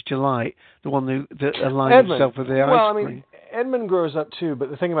Turkish Delight the one that aligned himself with the ice cream? I mean, Edmund grows up too, but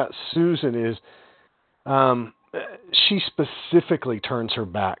the thing about Susan is she specifically turns her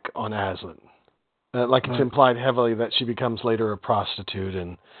back on Aslan. It's implied heavily that she becomes later a prostitute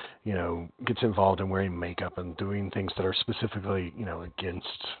and, gets involved in wearing makeup and doing things that are specifically, against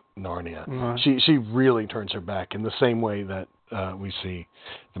Narnia. Right. She really turns her back in the same way that we see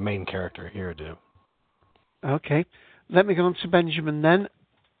the main character here do. Okay. Let me go on to Benjamin then.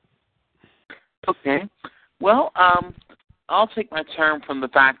 Okay. Well, I'll take my turn from the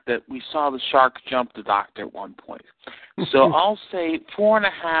fact that we saw the shark jump the doctor at one point. So I'll say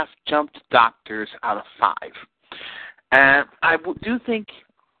 4.5 jumped doctors out of 5. And I do think,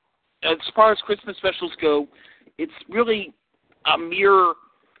 as far as Christmas specials go, it's really a mirror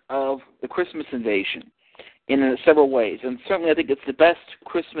of the Christmas Invasion in several ways. And certainly I think it's the best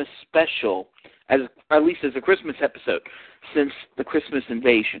Christmas special, at least as a Christmas episode, since the Christmas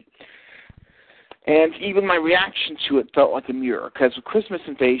Invasion. And even my reaction to it felt like a mirror, because with Christmas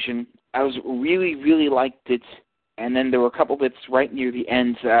Invasion, I was really, really liked it, and then there were a couple bits right near the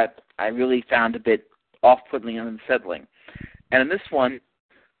end that I really found a bit off-putting and unsettling. And in this one,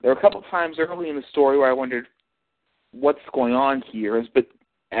 there were a couple times early in the story where I wondered what's going on here,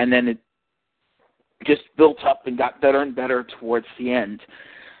 and then it just built up and got better and better towards the end.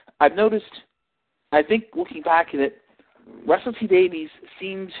 I've noticed, I think looking back at it, Russell T Davies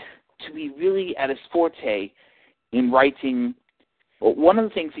seemed to be really at his forte in writing. Well, one of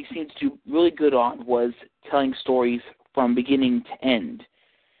the things he seemed to do really good on was telling stories from beginning to end.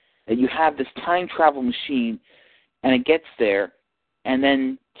 That you have this time travel machine, and it gets there, and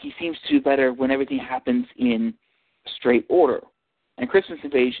then he seems to do better when everything happens in straight order. And Christmas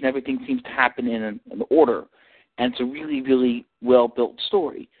Invasion, everything seems to happen in an order, and it's a really, really well-built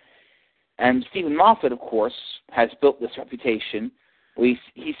story. And Stephen Moffat, of course, has built this reputation.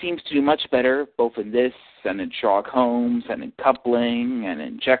 He seems to do much better, both in this and in Sherlock Holmes and in Coupling and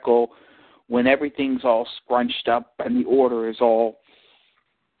in Jekyll, when everything's all scrunched up and the order is all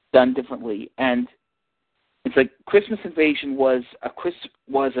done differently. And it's like Christmas Invasion was a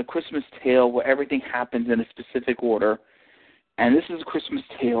Christmas tale where everything happens in a specific order, and this is a Christmas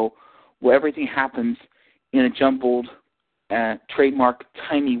tale where everything happens in a jumbled, trademark,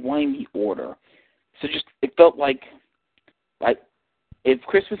 timey-wimey order. So it felt like if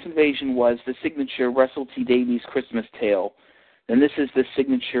Christmas Invasion was the signature Russell T Davies Christmas tale, then this is the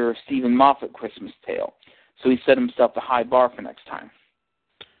signature Stephen Moffat Christmas tale. So he set himself a high bar for next time.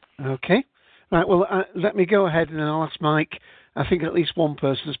 Okay. Right, well, let me go ahead and then I'll ask Mike. I think at least one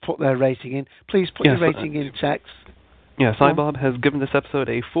person has put their rating in. Please put your rating in text. Yes, Bob has given this episode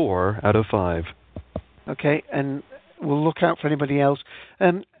a 4 out of 5. Okay, and we'll look out for anybody else.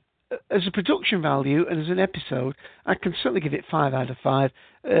 As a production value and as an episode, I can certainly give it 5 out of 5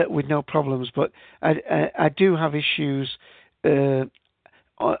 with no problems, but I do have issues. On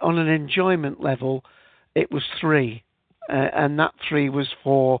an enjoyment level, it was 3, and that 3 was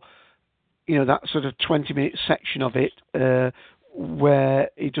for that sort of 20-minute section of it where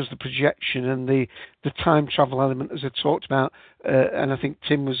he does the projection and the time travel element, as I talked about, and I think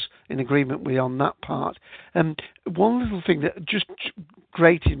Tim was in agreement with on that part. One little thing that just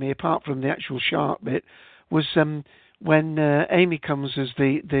grated me, apart from the actual shark bit, was when Amy comes as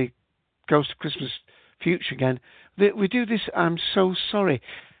the Ghost of Christmas Future again. We do this, I'm so sorry.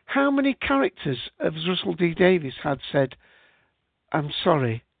 How many characters of Russell D. Davies had said, I'm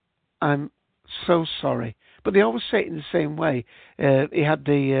sorry, I'm so sorry? But they always say it in the same way. He had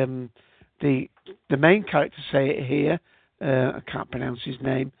the main character say it here. I can't pronounce his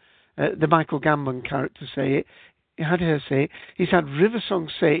name. The Michael Gambon character say it. He had her say it. He's had Riversong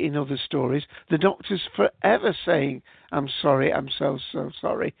say it in other stories. The Doctor's forever saying, I'm sorry, I'm so, so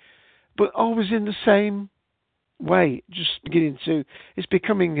sorry. But always in the same way. Just beginning to... It's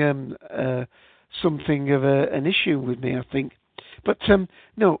becoming something of an issue with me, I think. But,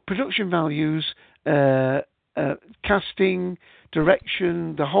 no, production values... casting,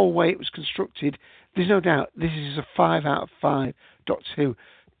 direction, the whole way it was constructed, there's no doubt this is a 5 out of 5 Doctor Who.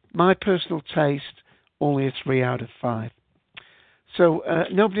 My personal taste, only a 3 out of 5. So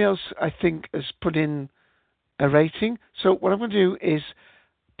nobody else, I think, has put in a rating. So what I'm going to do is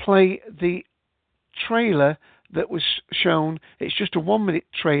play the trailer that was shown. It's just a 1-minute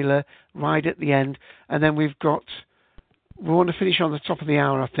trailer right at the end, and then we want to finish on the top of the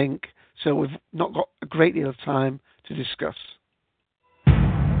hour, I think, so we've not got a great deal of time to discuss.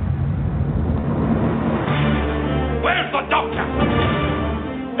 Where's the doctor?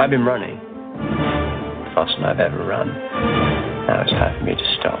 I've been running. Faster than I've ever run. Now it's time for me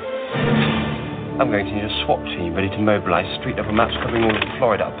to stop. I'm going to need a SWAT team ready to mobilise, street level maps covering all of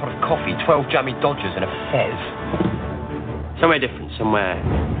Florida, a pot of coffee, 12 jammy Dodgers and a fez. Somewhere different, somewhere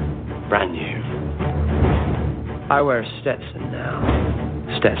brand new. I wear a Stetson now.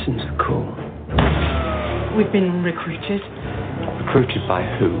 Stetsons are cool. We've been recruited. Recruited by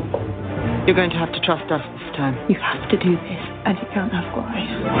who? You're going to have to trust us this time. You have to do this, and you can't ask why.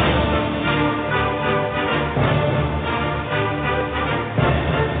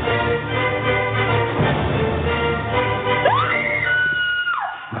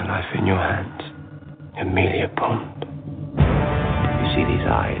 In your hands, Amelia Pond. You see these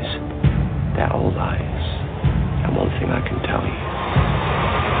eyes? They're old eyes. And one thing I can tell you.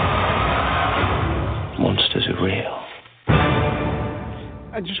 Monsters are real.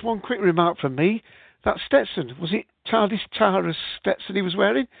 And just one quick remark from me. That Stetson, was it TARDIS Tara's Stetson he was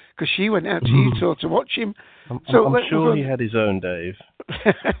wearing? Because she went out to Utah to watch him. I'm sure he had his own, Dave.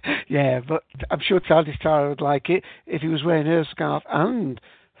 Yeah, but I'm sure TARDIS Tara would like it if he was wearing her scarf and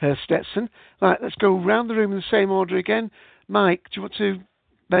her Stetson. Right, let's go round the room in the same order again. Mike, do you want to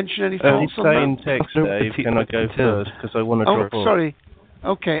mention any thoughts on that? It's text, Dave. Can I go first? Because I want to drop off. Sorry.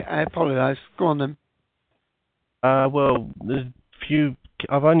 Okay, I apologise. Go on then. Well, there's few.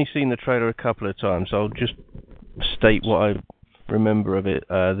 I've only seen the trailer a couple of times, so I'll just state what I remember of it.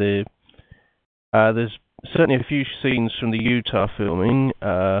 There's certainly a few scenes from the Utah filming.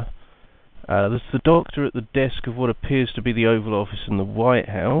 There's the Doctor at the desk of what appears to be the Oval Office in the White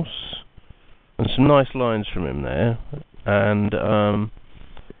House, and some nice lines from him there. And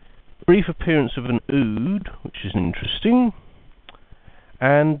brief appearance of an Ood, which is interesting.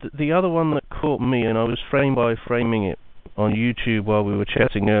 And the other one that caught me, and I was frame by framing it on YouTube while we were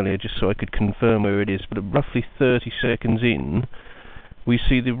chatting earlier, just so I could confirm where it is, but roughly 30 seconds in, we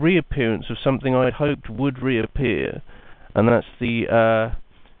see the reappearance of something I'd hoped would reappear, and that's the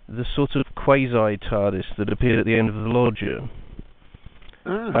sort of quasi-TARDIS that appeared at the end of The Lodger.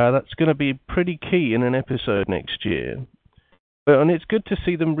 That's going to be pretty key in an episode next year. And it's good to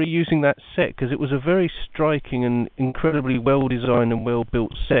see them reusing that set, because it was a very striking and incredibly well-designed and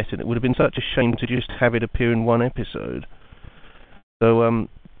well-built set, and it would have been such a shame to just have it appear in one episode. So,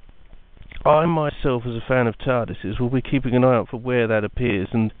 I myself, as a fan of TARDISes, will be keeping an eye out for where that appears,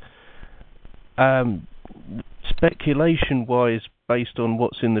 and speculation-wise, based on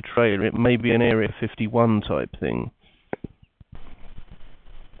what's in the trailer, it may be an Area 51 type thing.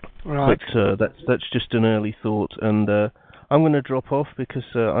 Right. But that's just an early thought, and I'm going to drop off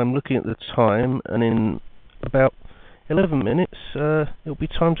because I'm looking at the time, and in about 11 minutes, it'll be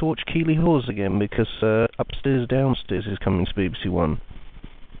time to watch Keeley Hawes again, because Upstairs Downstairs is coming to BBC One.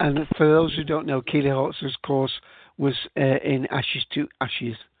 And for those who don't know, Keeley Hawes, of course, was in Ashes to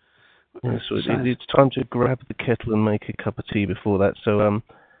Ashes. Yeah, so it's time to grab the kettle and make a cup of tea before that. So,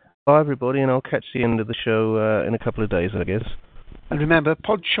 bye everybody, and I'll catch the end of the show in a couple of days, I guess. And remember,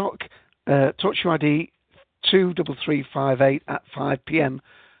 Podshock, Touch Your ID 23358 at 5 p.m.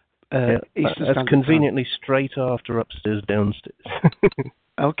 Eastern Standard Time. Conveniently straight after Upstairs Downstairs.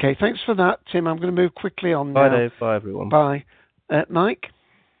 Okay, thanks for that, Tim. I'm going to move quickly on now. Bye, Dave. Bye, everyone. Bye. Mike?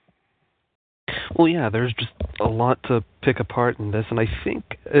 Well, yeah, there's just a lot to pick apart in this, and I think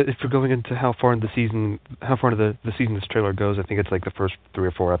if we're going into how far into the season this trailer goes, I think it's like the first 3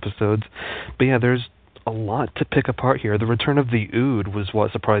 or 4 episodes. But yeah, there's a lot to pick apart here. The return of the Ood was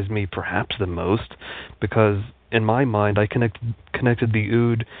what surprised me perhaps the most, because in my mind I connected the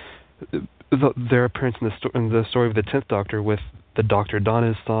Ood, their appearance in the story of the 10th Doctor, with the Dr.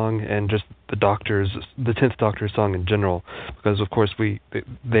 Donna's song and just the 10th Doctor's song in general, because of course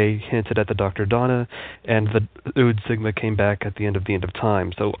they hinted at the Dr. Donna, and the Ood Sigma came back at the end of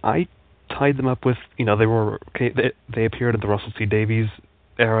time. So I tied them up with, they appeared in the Russell T Davies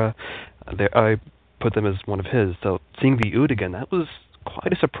era. I put them as one of his. So seeing the Ood again, that was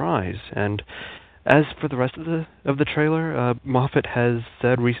quite a surprise. And as for the rest of the trailer, Moffat has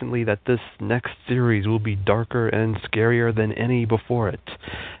said recently that this next series will be darker and scarier than any before it.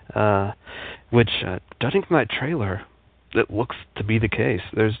 which, judging from that trailer, it looks to be the case.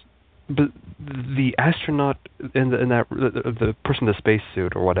 But the astronaut in that the person in the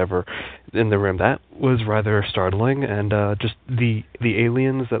spacesuit or whatever in the room, that was rather startling, and just the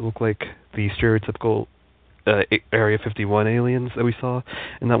aliens that look like the stereotypical Area 51 aliens that we saw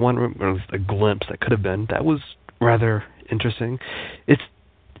in that one room, or at least a glimpse that could have been, that was rather interesting.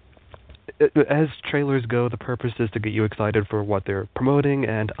 As trailers go, the purpose is to get you excited for what they're promoting,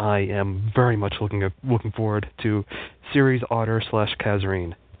 and I am very much looking forward to Series Otter /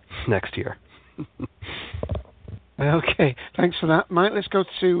 Kazarine next year. Okay, thanks for that, Mike. Let's go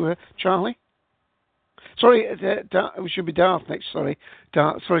to Charlie. Sorry, it should be Darth next. Sorry,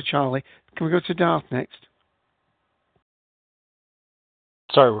 Charlie. Can we go to Darth next?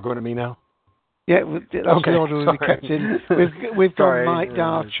 Sorry, we're going to me now? Yeah, that's okay. The order we kept in. We've got Mike,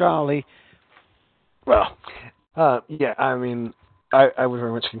 Darth, Charlie. Well, yeah, I mean, I would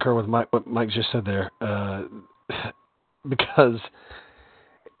very much concur with what Mike just said there, because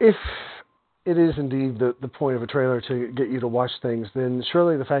if it is indeed the point of a trailer to get you to watch things, then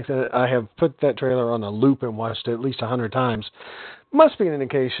surely the fact that I have put that trailer on a loop and watched it at least 100 times must be an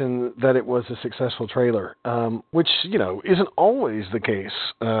indication that it was a successful trailer, which, isn't always the case.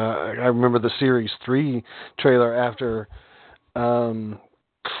 I remember the Series 3 trailer after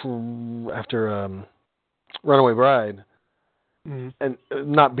Runaway Bride, and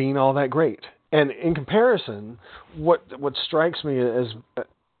not being all that great. And in comparison, what strikes me as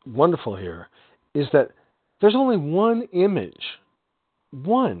wonderful here is that there's only one image,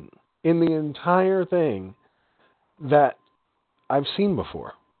 one, in the entire thing that I've seen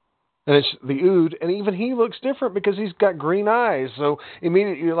before. And it's the Ood, and even he looks different because he's got green eyes. So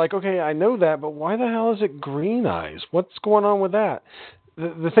immediately you're like, okay, I know that, but why the hell is it green eyes? What's going on with that?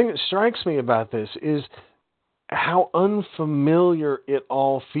 The thing that strikes me about this is how unfamiliar it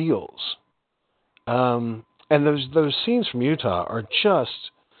all feels. And those scenes from Utah are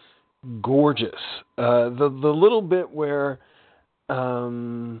just gorgeous. The little bit where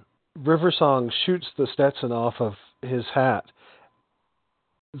Riversong shoots the Stetson off of his hat,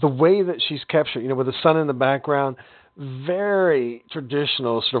 the way that she's captured, with the sun in the background, very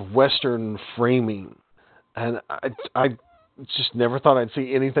traditional sort of Western framing. And I just never thought I'd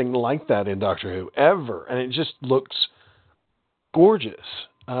see anything like that in Doctor Who, ever. And it just looks gorgeous.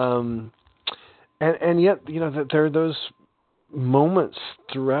 And yet, there are those moments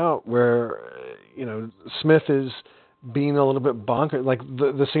throughout where, Smith is being a little bit bonkers, like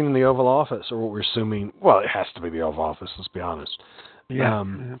the scene in the Oval Office, or what we're assuming. Well, it has to be the Oval Office, let's be honest. Yeah.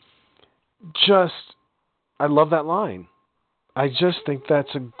 I love that line. I just think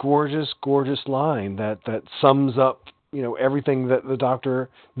that's a gorgeous, gorgeous line that sums up, everything that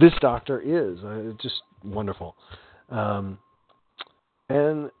this Doctor is. It's just wonderful. And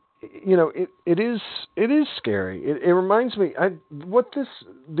it is scary. It reminds me,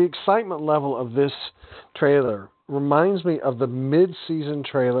 the excitement level of this trailer reminds me of the mid-season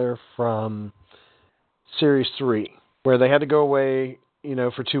trailer from Series 3, where they had to go away,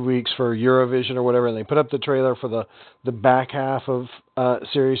 for 2 weeks for Eurovision or whatever, and they put up the trailer for the back half of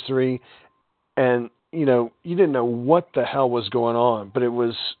Series 3, and, you didn't know what the hell was going on, but it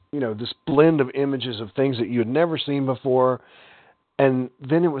was, this blend of images of things that you had never seen before. And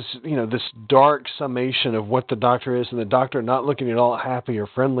then it was, this dark summation of what the Doctor is, and the Doctor not looking at all happy or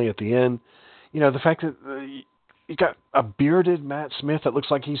friendly at the end. The fact that you got a bearded Matt Smith that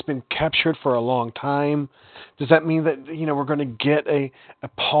looks like he's been captured for a long time. Does that mean that, we're going to get a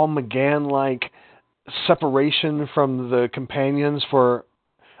Paul McGann-like separation from the companions for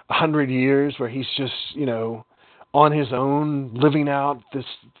 100 years, where he's just, on his own, living out this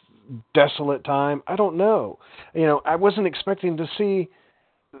desolate time? I don't know. I wasn't expecting to see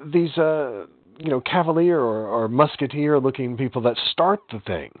these, Cavalier or Musketeer-looking people that start the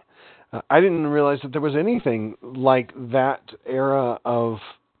thing. I didn't realize that there was anything like that era of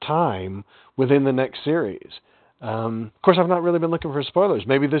time within the next series. Of course, I've not really been looking for spoilers.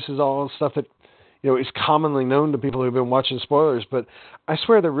 Maybe this is all stuff that, is commonly known to people who've been watching spoilers, but I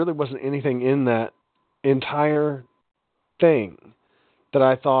swear there really wasn't anything in that entire thing that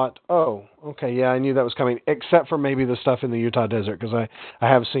I thought, oh, okay, yeah, I knew that was coming, except for maybe the stuff in the Utah desert, because I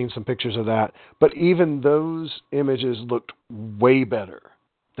have seen some pictures of that. But even those images looked way better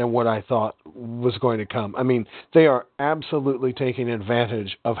than what I thought was going to come. I mean, they are absolutely taking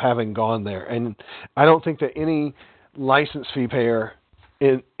advantage of having gone there. And I don't think that any license fee payer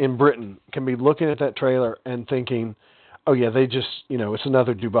in Britain can be looking at that trailer and thinking, oh, yeah, they just, it's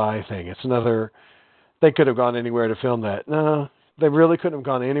another Dubai thing. They could have gone anywhere to film that. No, they really couldn't have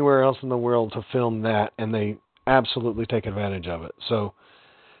gone anywhere else in the world to film that, and they absolutely take advantage of it. So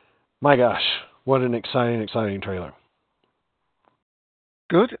My gosh, what an exciting trailer.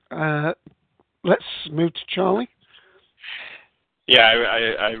 Good. Let's move to Charlie. Yeah,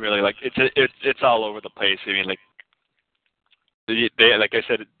 I really like it. It's all over the place. I mean, like they like I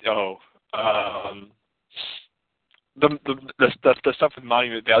said. The stuff with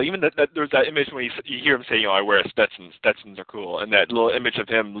Monument Valley. Even that there's that image when you hear him say, I wear a Stetson. Stetsons are cool, and that little image of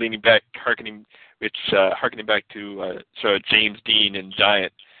him leaning back, harkening back to sort of James Dean and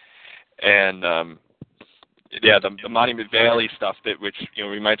Giant, and the Monument Valley stuff which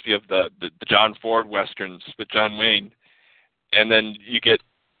reminds me of the John Ford westerns with John Wayne. And then you get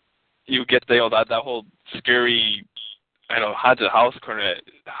that whole scary, haunted house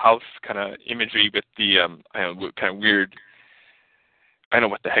kind of imagery with the kind of weird. I don't know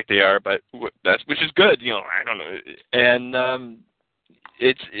what the heck they are, but which is good. I don't know. And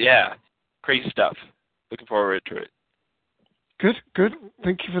it's crazy stuff. Looking forward to it. Good.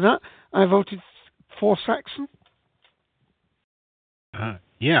 Thank you for that. I voted for Saxon.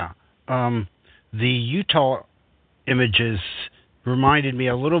 The Utah images reminded me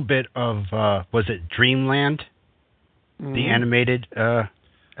a little bit of was it Dreamland, the animated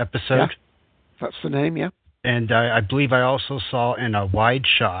episode? Yeah, that's the name. Yeah. And I believe I also saw in a wide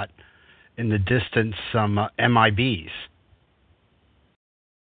shot in the distance some MIBs.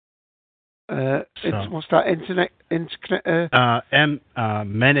 What's that?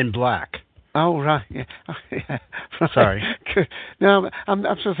 Men in Black. Oh right, yeah. Sorry. No, I'm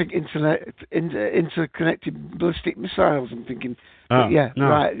sort of thinking interconnected ballistic missiles. I'm thinking, no.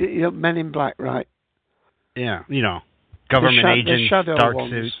 Right. Men in Black, right? Yeah, government agents, dark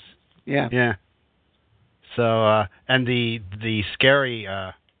ones. suits. Yeah. So, and the scary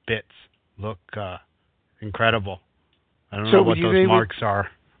bits look incredible. I don't know what those marks are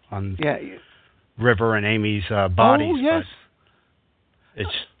on River and Amy's bodies. Oh yes. But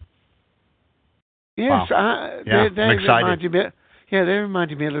it's. Yes, wow. They I'm excited. they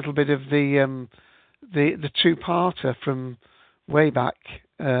reminded me a little bit of the two-parter from way back.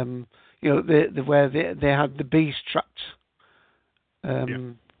 Where they had the beast trapped,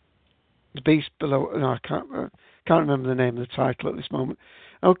 the beast below. No, I can't remember the name of the title at this moment.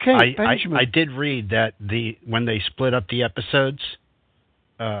 Okay, Benjamin. I did read that when they split up the episodes,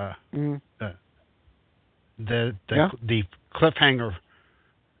 the cliffhanger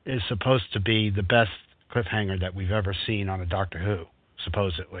is supposed to be the best cliffhanger that we've ever seen on a Doctor Who,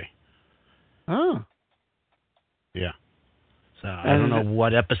 supposedly. Oh. Yeah. So I don't know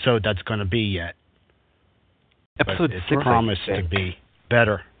what episode that's going to be yet. Episode 6 promised to be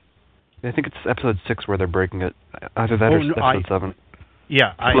better. I think it's episode 6 where they're breaking it. Either that or episode 7.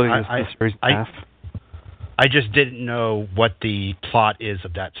 Yeah, I just didn't know what the plot is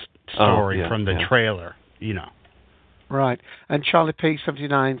of that story from the trailer, Right. And Charlie P,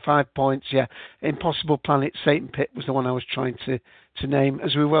 79, 5 points. Yeah. Impossible Planet, Satan Pit was the one I was trying to name.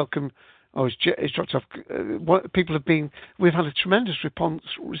 As we welcome, it's dropped off. We've had a tremendous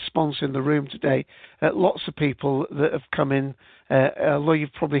response in the room today. Lots of people that have come in. Although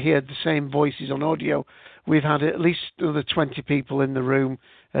you've probably heard the same voices on audio, we've had at least another 20 people in the room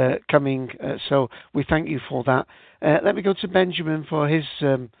coming. So we thank you for that. Let me go to Benjamin for his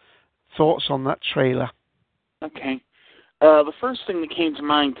thoughts on that trailer. Okay. The first thing that came to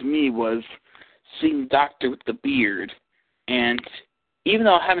mind to me was seeing the Doctor with the beard. And even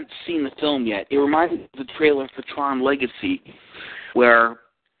though I haven't seen the film yet, it reminds me of the trailer for Tron Legacy, where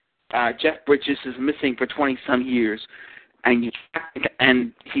Jeff Bridges is missing for 20-some years, and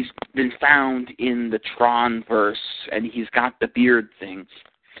he's been found in the Tron verse, and he's got the beard thing.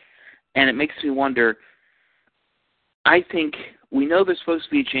 And it makes me wonder, I think we know there's supposed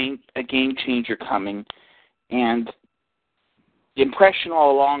to be a game changer coming, and the impression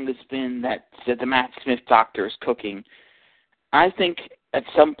all along has been that the Matt Smith Doctor is cooking. I think at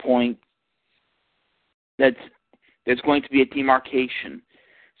some point that there's going to be a demarcation.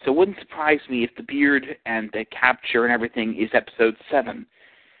 So it wouldn't surprise me if the beard and the capture and everything is episode 7.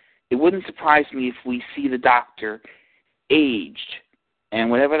 It wouldn't surprise me if we see the Doctor aged,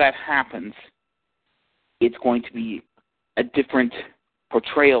 and whenever that happens, it's going to be a different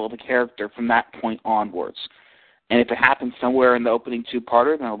portrayal of the character from that point onwards. And if it happens somewhere in the opening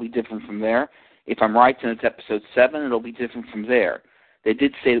two-parter, then it'll be different from there. If I'm right and it's episode 7, it'll be different from there. They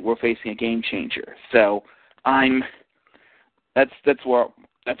did say that we're facing a game changer. So that's what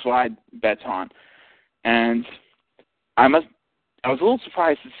I bet on. And I was a little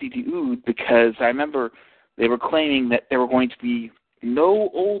surprised to see the Ood, because I remember they were claiming that there were going to be no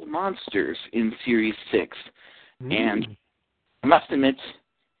old monsters in Series 6. And I must admit,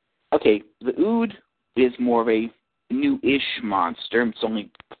 okay, the Ood is more of a new-ish monster. It's only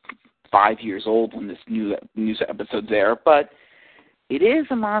 5 years old when this new episode's there, but it is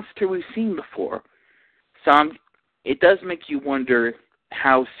a monster we've seen before. So it does make you wonder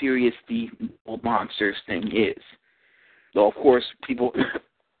how serious the old monsters thing is. Though, of course, people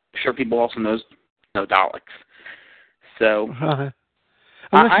also know Daleks. So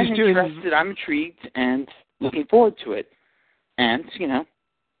I'm interested, I'm intrigued, and looking forward to it. And,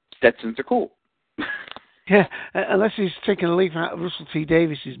 Stetsons are cool. Yeah, unless he's taking a leaf out of Russell T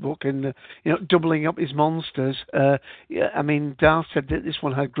Davies's book and doubling up his monsters. I mean, Darth said that this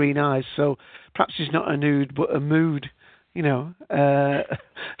one had green eyes, so perhaps he's not a nude but a mood. With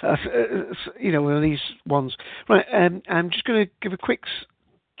these ones. Right, I'm just going to give a quick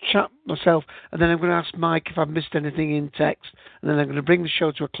chat myself, and then I'm going to ask Mike if I've missed anything in text, and then I'm going to bring the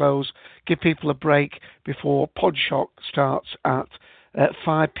show to a close, give people a break before Podshock starts at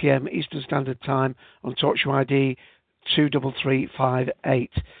 5 p.m. Eastern Standard Time on TalkShoe ID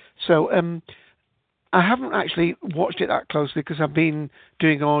 23358. So I haven't actually watched it that closely because I've been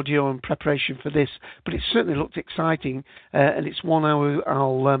doing audio in preparation for this, but it certainly looked exciting, and it's 1 hour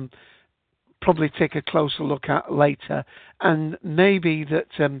I'll probably take a closer look at later. And maybe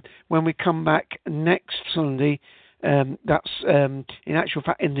that when we come back next Sunday, that's in actual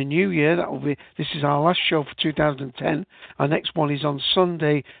fact in the new year. This is our last show for 2010. Our next one is on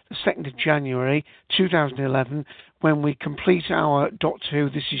Sunday, the 2nd of January 2011, when we complete our Doctor Who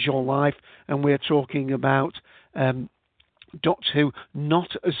This Is Your Life, and we're talking about Doctor Who not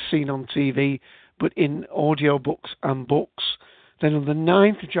as seen on TV, but in audio books and books. Then on the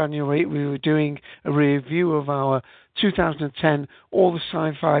 9th of January, we were doing a review of our 2010, all the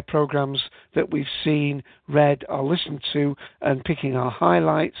sci-fi programs that we've seen, read, or listened to, and picking our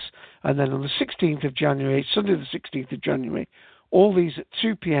highlights. And then on the 16th of January, Sunday the 16th of January, all these at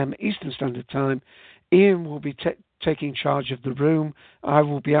 2 p.m. Eastern Standard Time, Ian will be taking charge of the room. I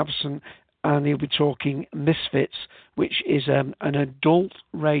will be absent, and he'll be talking Misfits, which is an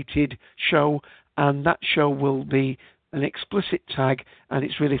adult-rated show, and that show will be an explicit tag, and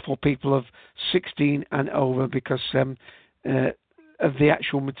it's really for people of 16 and over because of the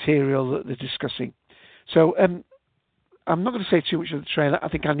actual material that they're discussing. So I'm not going to say too much of the trailer. I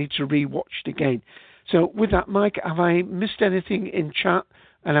think I need to re-watch it again. So with that, Mike, have I missed anything in chat,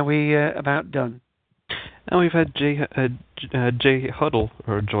 and are we about done? And we've had Jay Huddle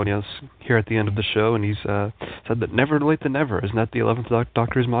joining us here at the end of the show, and he's said that never late than never. Isn't that the 11th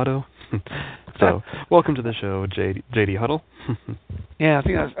Doctor's motto? So, welcome to the show, J.D. Huddle. Yeah, I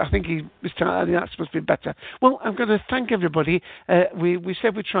think that's supposed to be better. Well, I'm going to thank everybody. We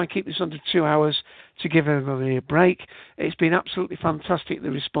said we'd try and keep this under 2 hours to give everybody a break. It's been absolutely fantastic,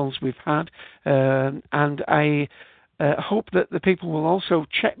 the response we've had, and I hope that the people will also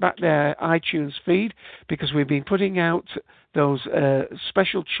check back their iTunes feed, because we've been putting out those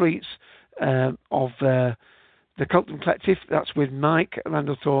special treats of the Colton Collective. That's with Mike,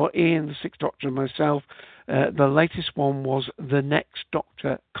 Randall Thor, Ian, the Sixth Doctor, and myself. The latest one was the Next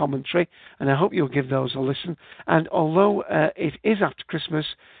Doctor commentary, and I hope you'll give those a listen. And although it is after Christmas,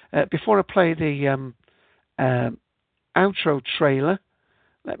 before I play the outro trailer,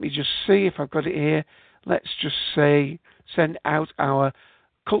 let me just see if I've got it here. Let's just say, send out our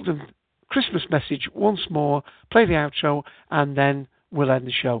Colton Christmas message once more, play the outro, and then we'll end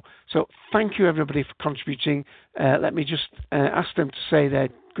the show. So thank you, everybody, for contributing. Let me just ask them to say their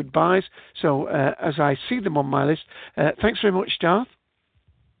goodbyes. So as I see them on my list, thanks very much, Darth.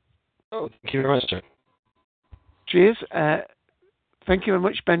 Oh, thank you very much, sir. Cheers. Thank you very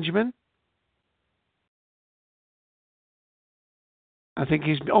much, Benjamin. I think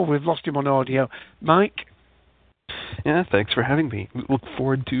we've lost him on audio. Mike? Yeah, thanks for having me. We look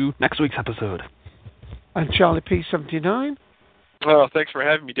forward to next week's episode. And Charlie P79? Well, thanks for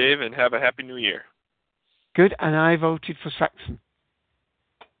having me, Dave, and have a Happy New Year. Good, and I voted for Saxon.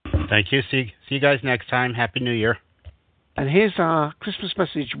 Thank you. See you guys next time. Happy New Year. And here's our Christmas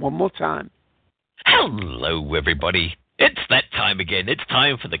message one more time. Hello, everybody. It's that time again. It's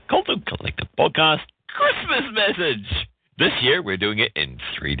time for the Colton Collective Podcast Christmas message. This year, we're doing it in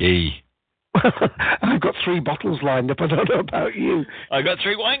 3D. I've got 3 bottles lined up. I don't know about you. I got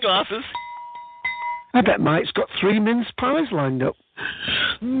 3 wine glasses. I bet Mike's got 3 mince pies lined up.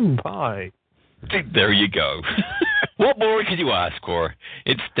 Pie. There you go. What more could you ask for?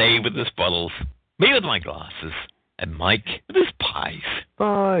 It's Dave with his bottles, me with my glasses, and Mike with his pies.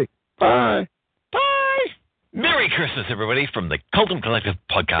 Bye. Bye. Bye. Merry Christmas, everybody, from the Colton Collective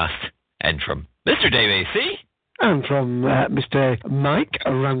Podcast, and from Mr. Dave AC. And from Mr. Mike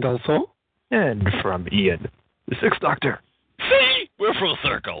Randolph. And from Ian, the Sixth Doctor. See? We're full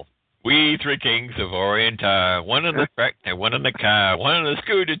circle. We three kings of Orient are, one on the tractor, one on the car, one on the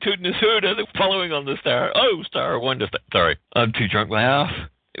scooter, tooting his hood, other following on the star. Oh, star, wonder. Sorry, I'm too drunk to laugh.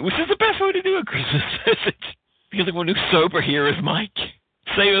 This is the best way to do a Christmas message. The only one who's sober here is Mike.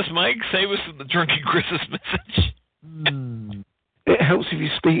 Save us, Mike. Save us from the drunken Christmas message. It helps if you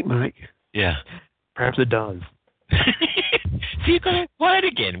speak, Mike. Yeah. Perhaps it does. So you got quiet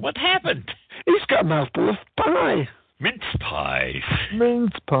again. What happened? He's got a mouthful of pie. Mince pies.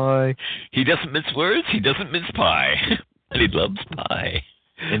 Mince pie. He doesn't mince words. He doesn't mince pie. And he loves pie.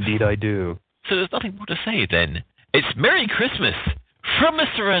 Indeed I do. So there's nothing more to say then. It's Merry Christmas from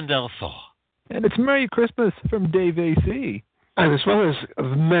Mr. Randolph. And it's Merry Christmas from Dave AC. And as well as a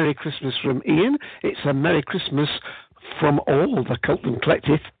Merry Christmas from Ian, it's a Merry Christmas from all the Colton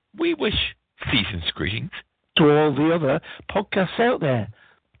Collective. We wish season's greetings to all the other podcasts out there.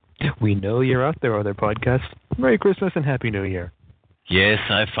 We know you're out there, other podcasts. Merry Christmas and Happy New Year. Yes,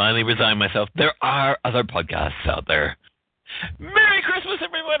 I finally resigned myself. There are other podcasts out there. Merry Christmas,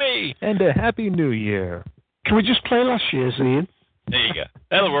 everybody! And a Happy New Year. Can we just play last year's, Ian? There you go.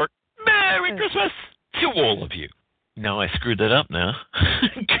 That'll work. Merry Christmas to all of you. No, I screwed that up now.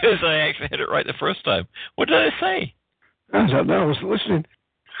 Because I actually had it right the first time. What did I say? I don't know. I wasn't listening.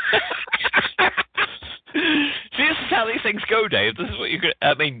 See, this is how these things go, Dave. This is what you're going to...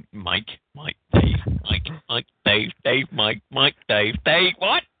 I mean, Mike, Dave, Dave, Mike, Dave,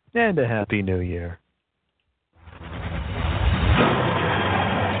 what? And a Happy New Year.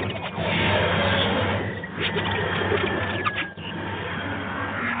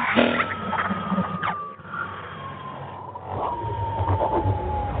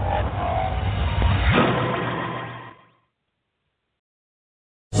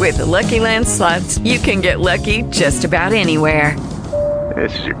 With the Lucky Land Slots, you can get lucky just about anywhere.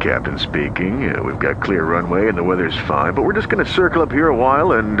 This is your captain speaking. We've got clear runway and the weather's fine, but we're just going to circle up here a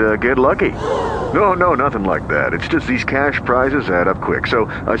while and get lucky. No, nothing like that. It's just these cash prizes add up quick. So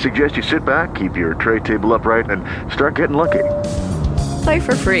I suggest you sit back, keep your tray table upright, and start getting lucky. Play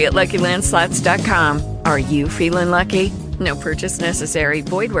for free at LuckyLandSlots.com. Are you feeling lucky? No purchase necessary.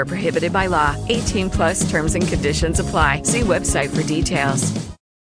 Void where prohibited by law. 18+ terms and conditions apply. See website for details.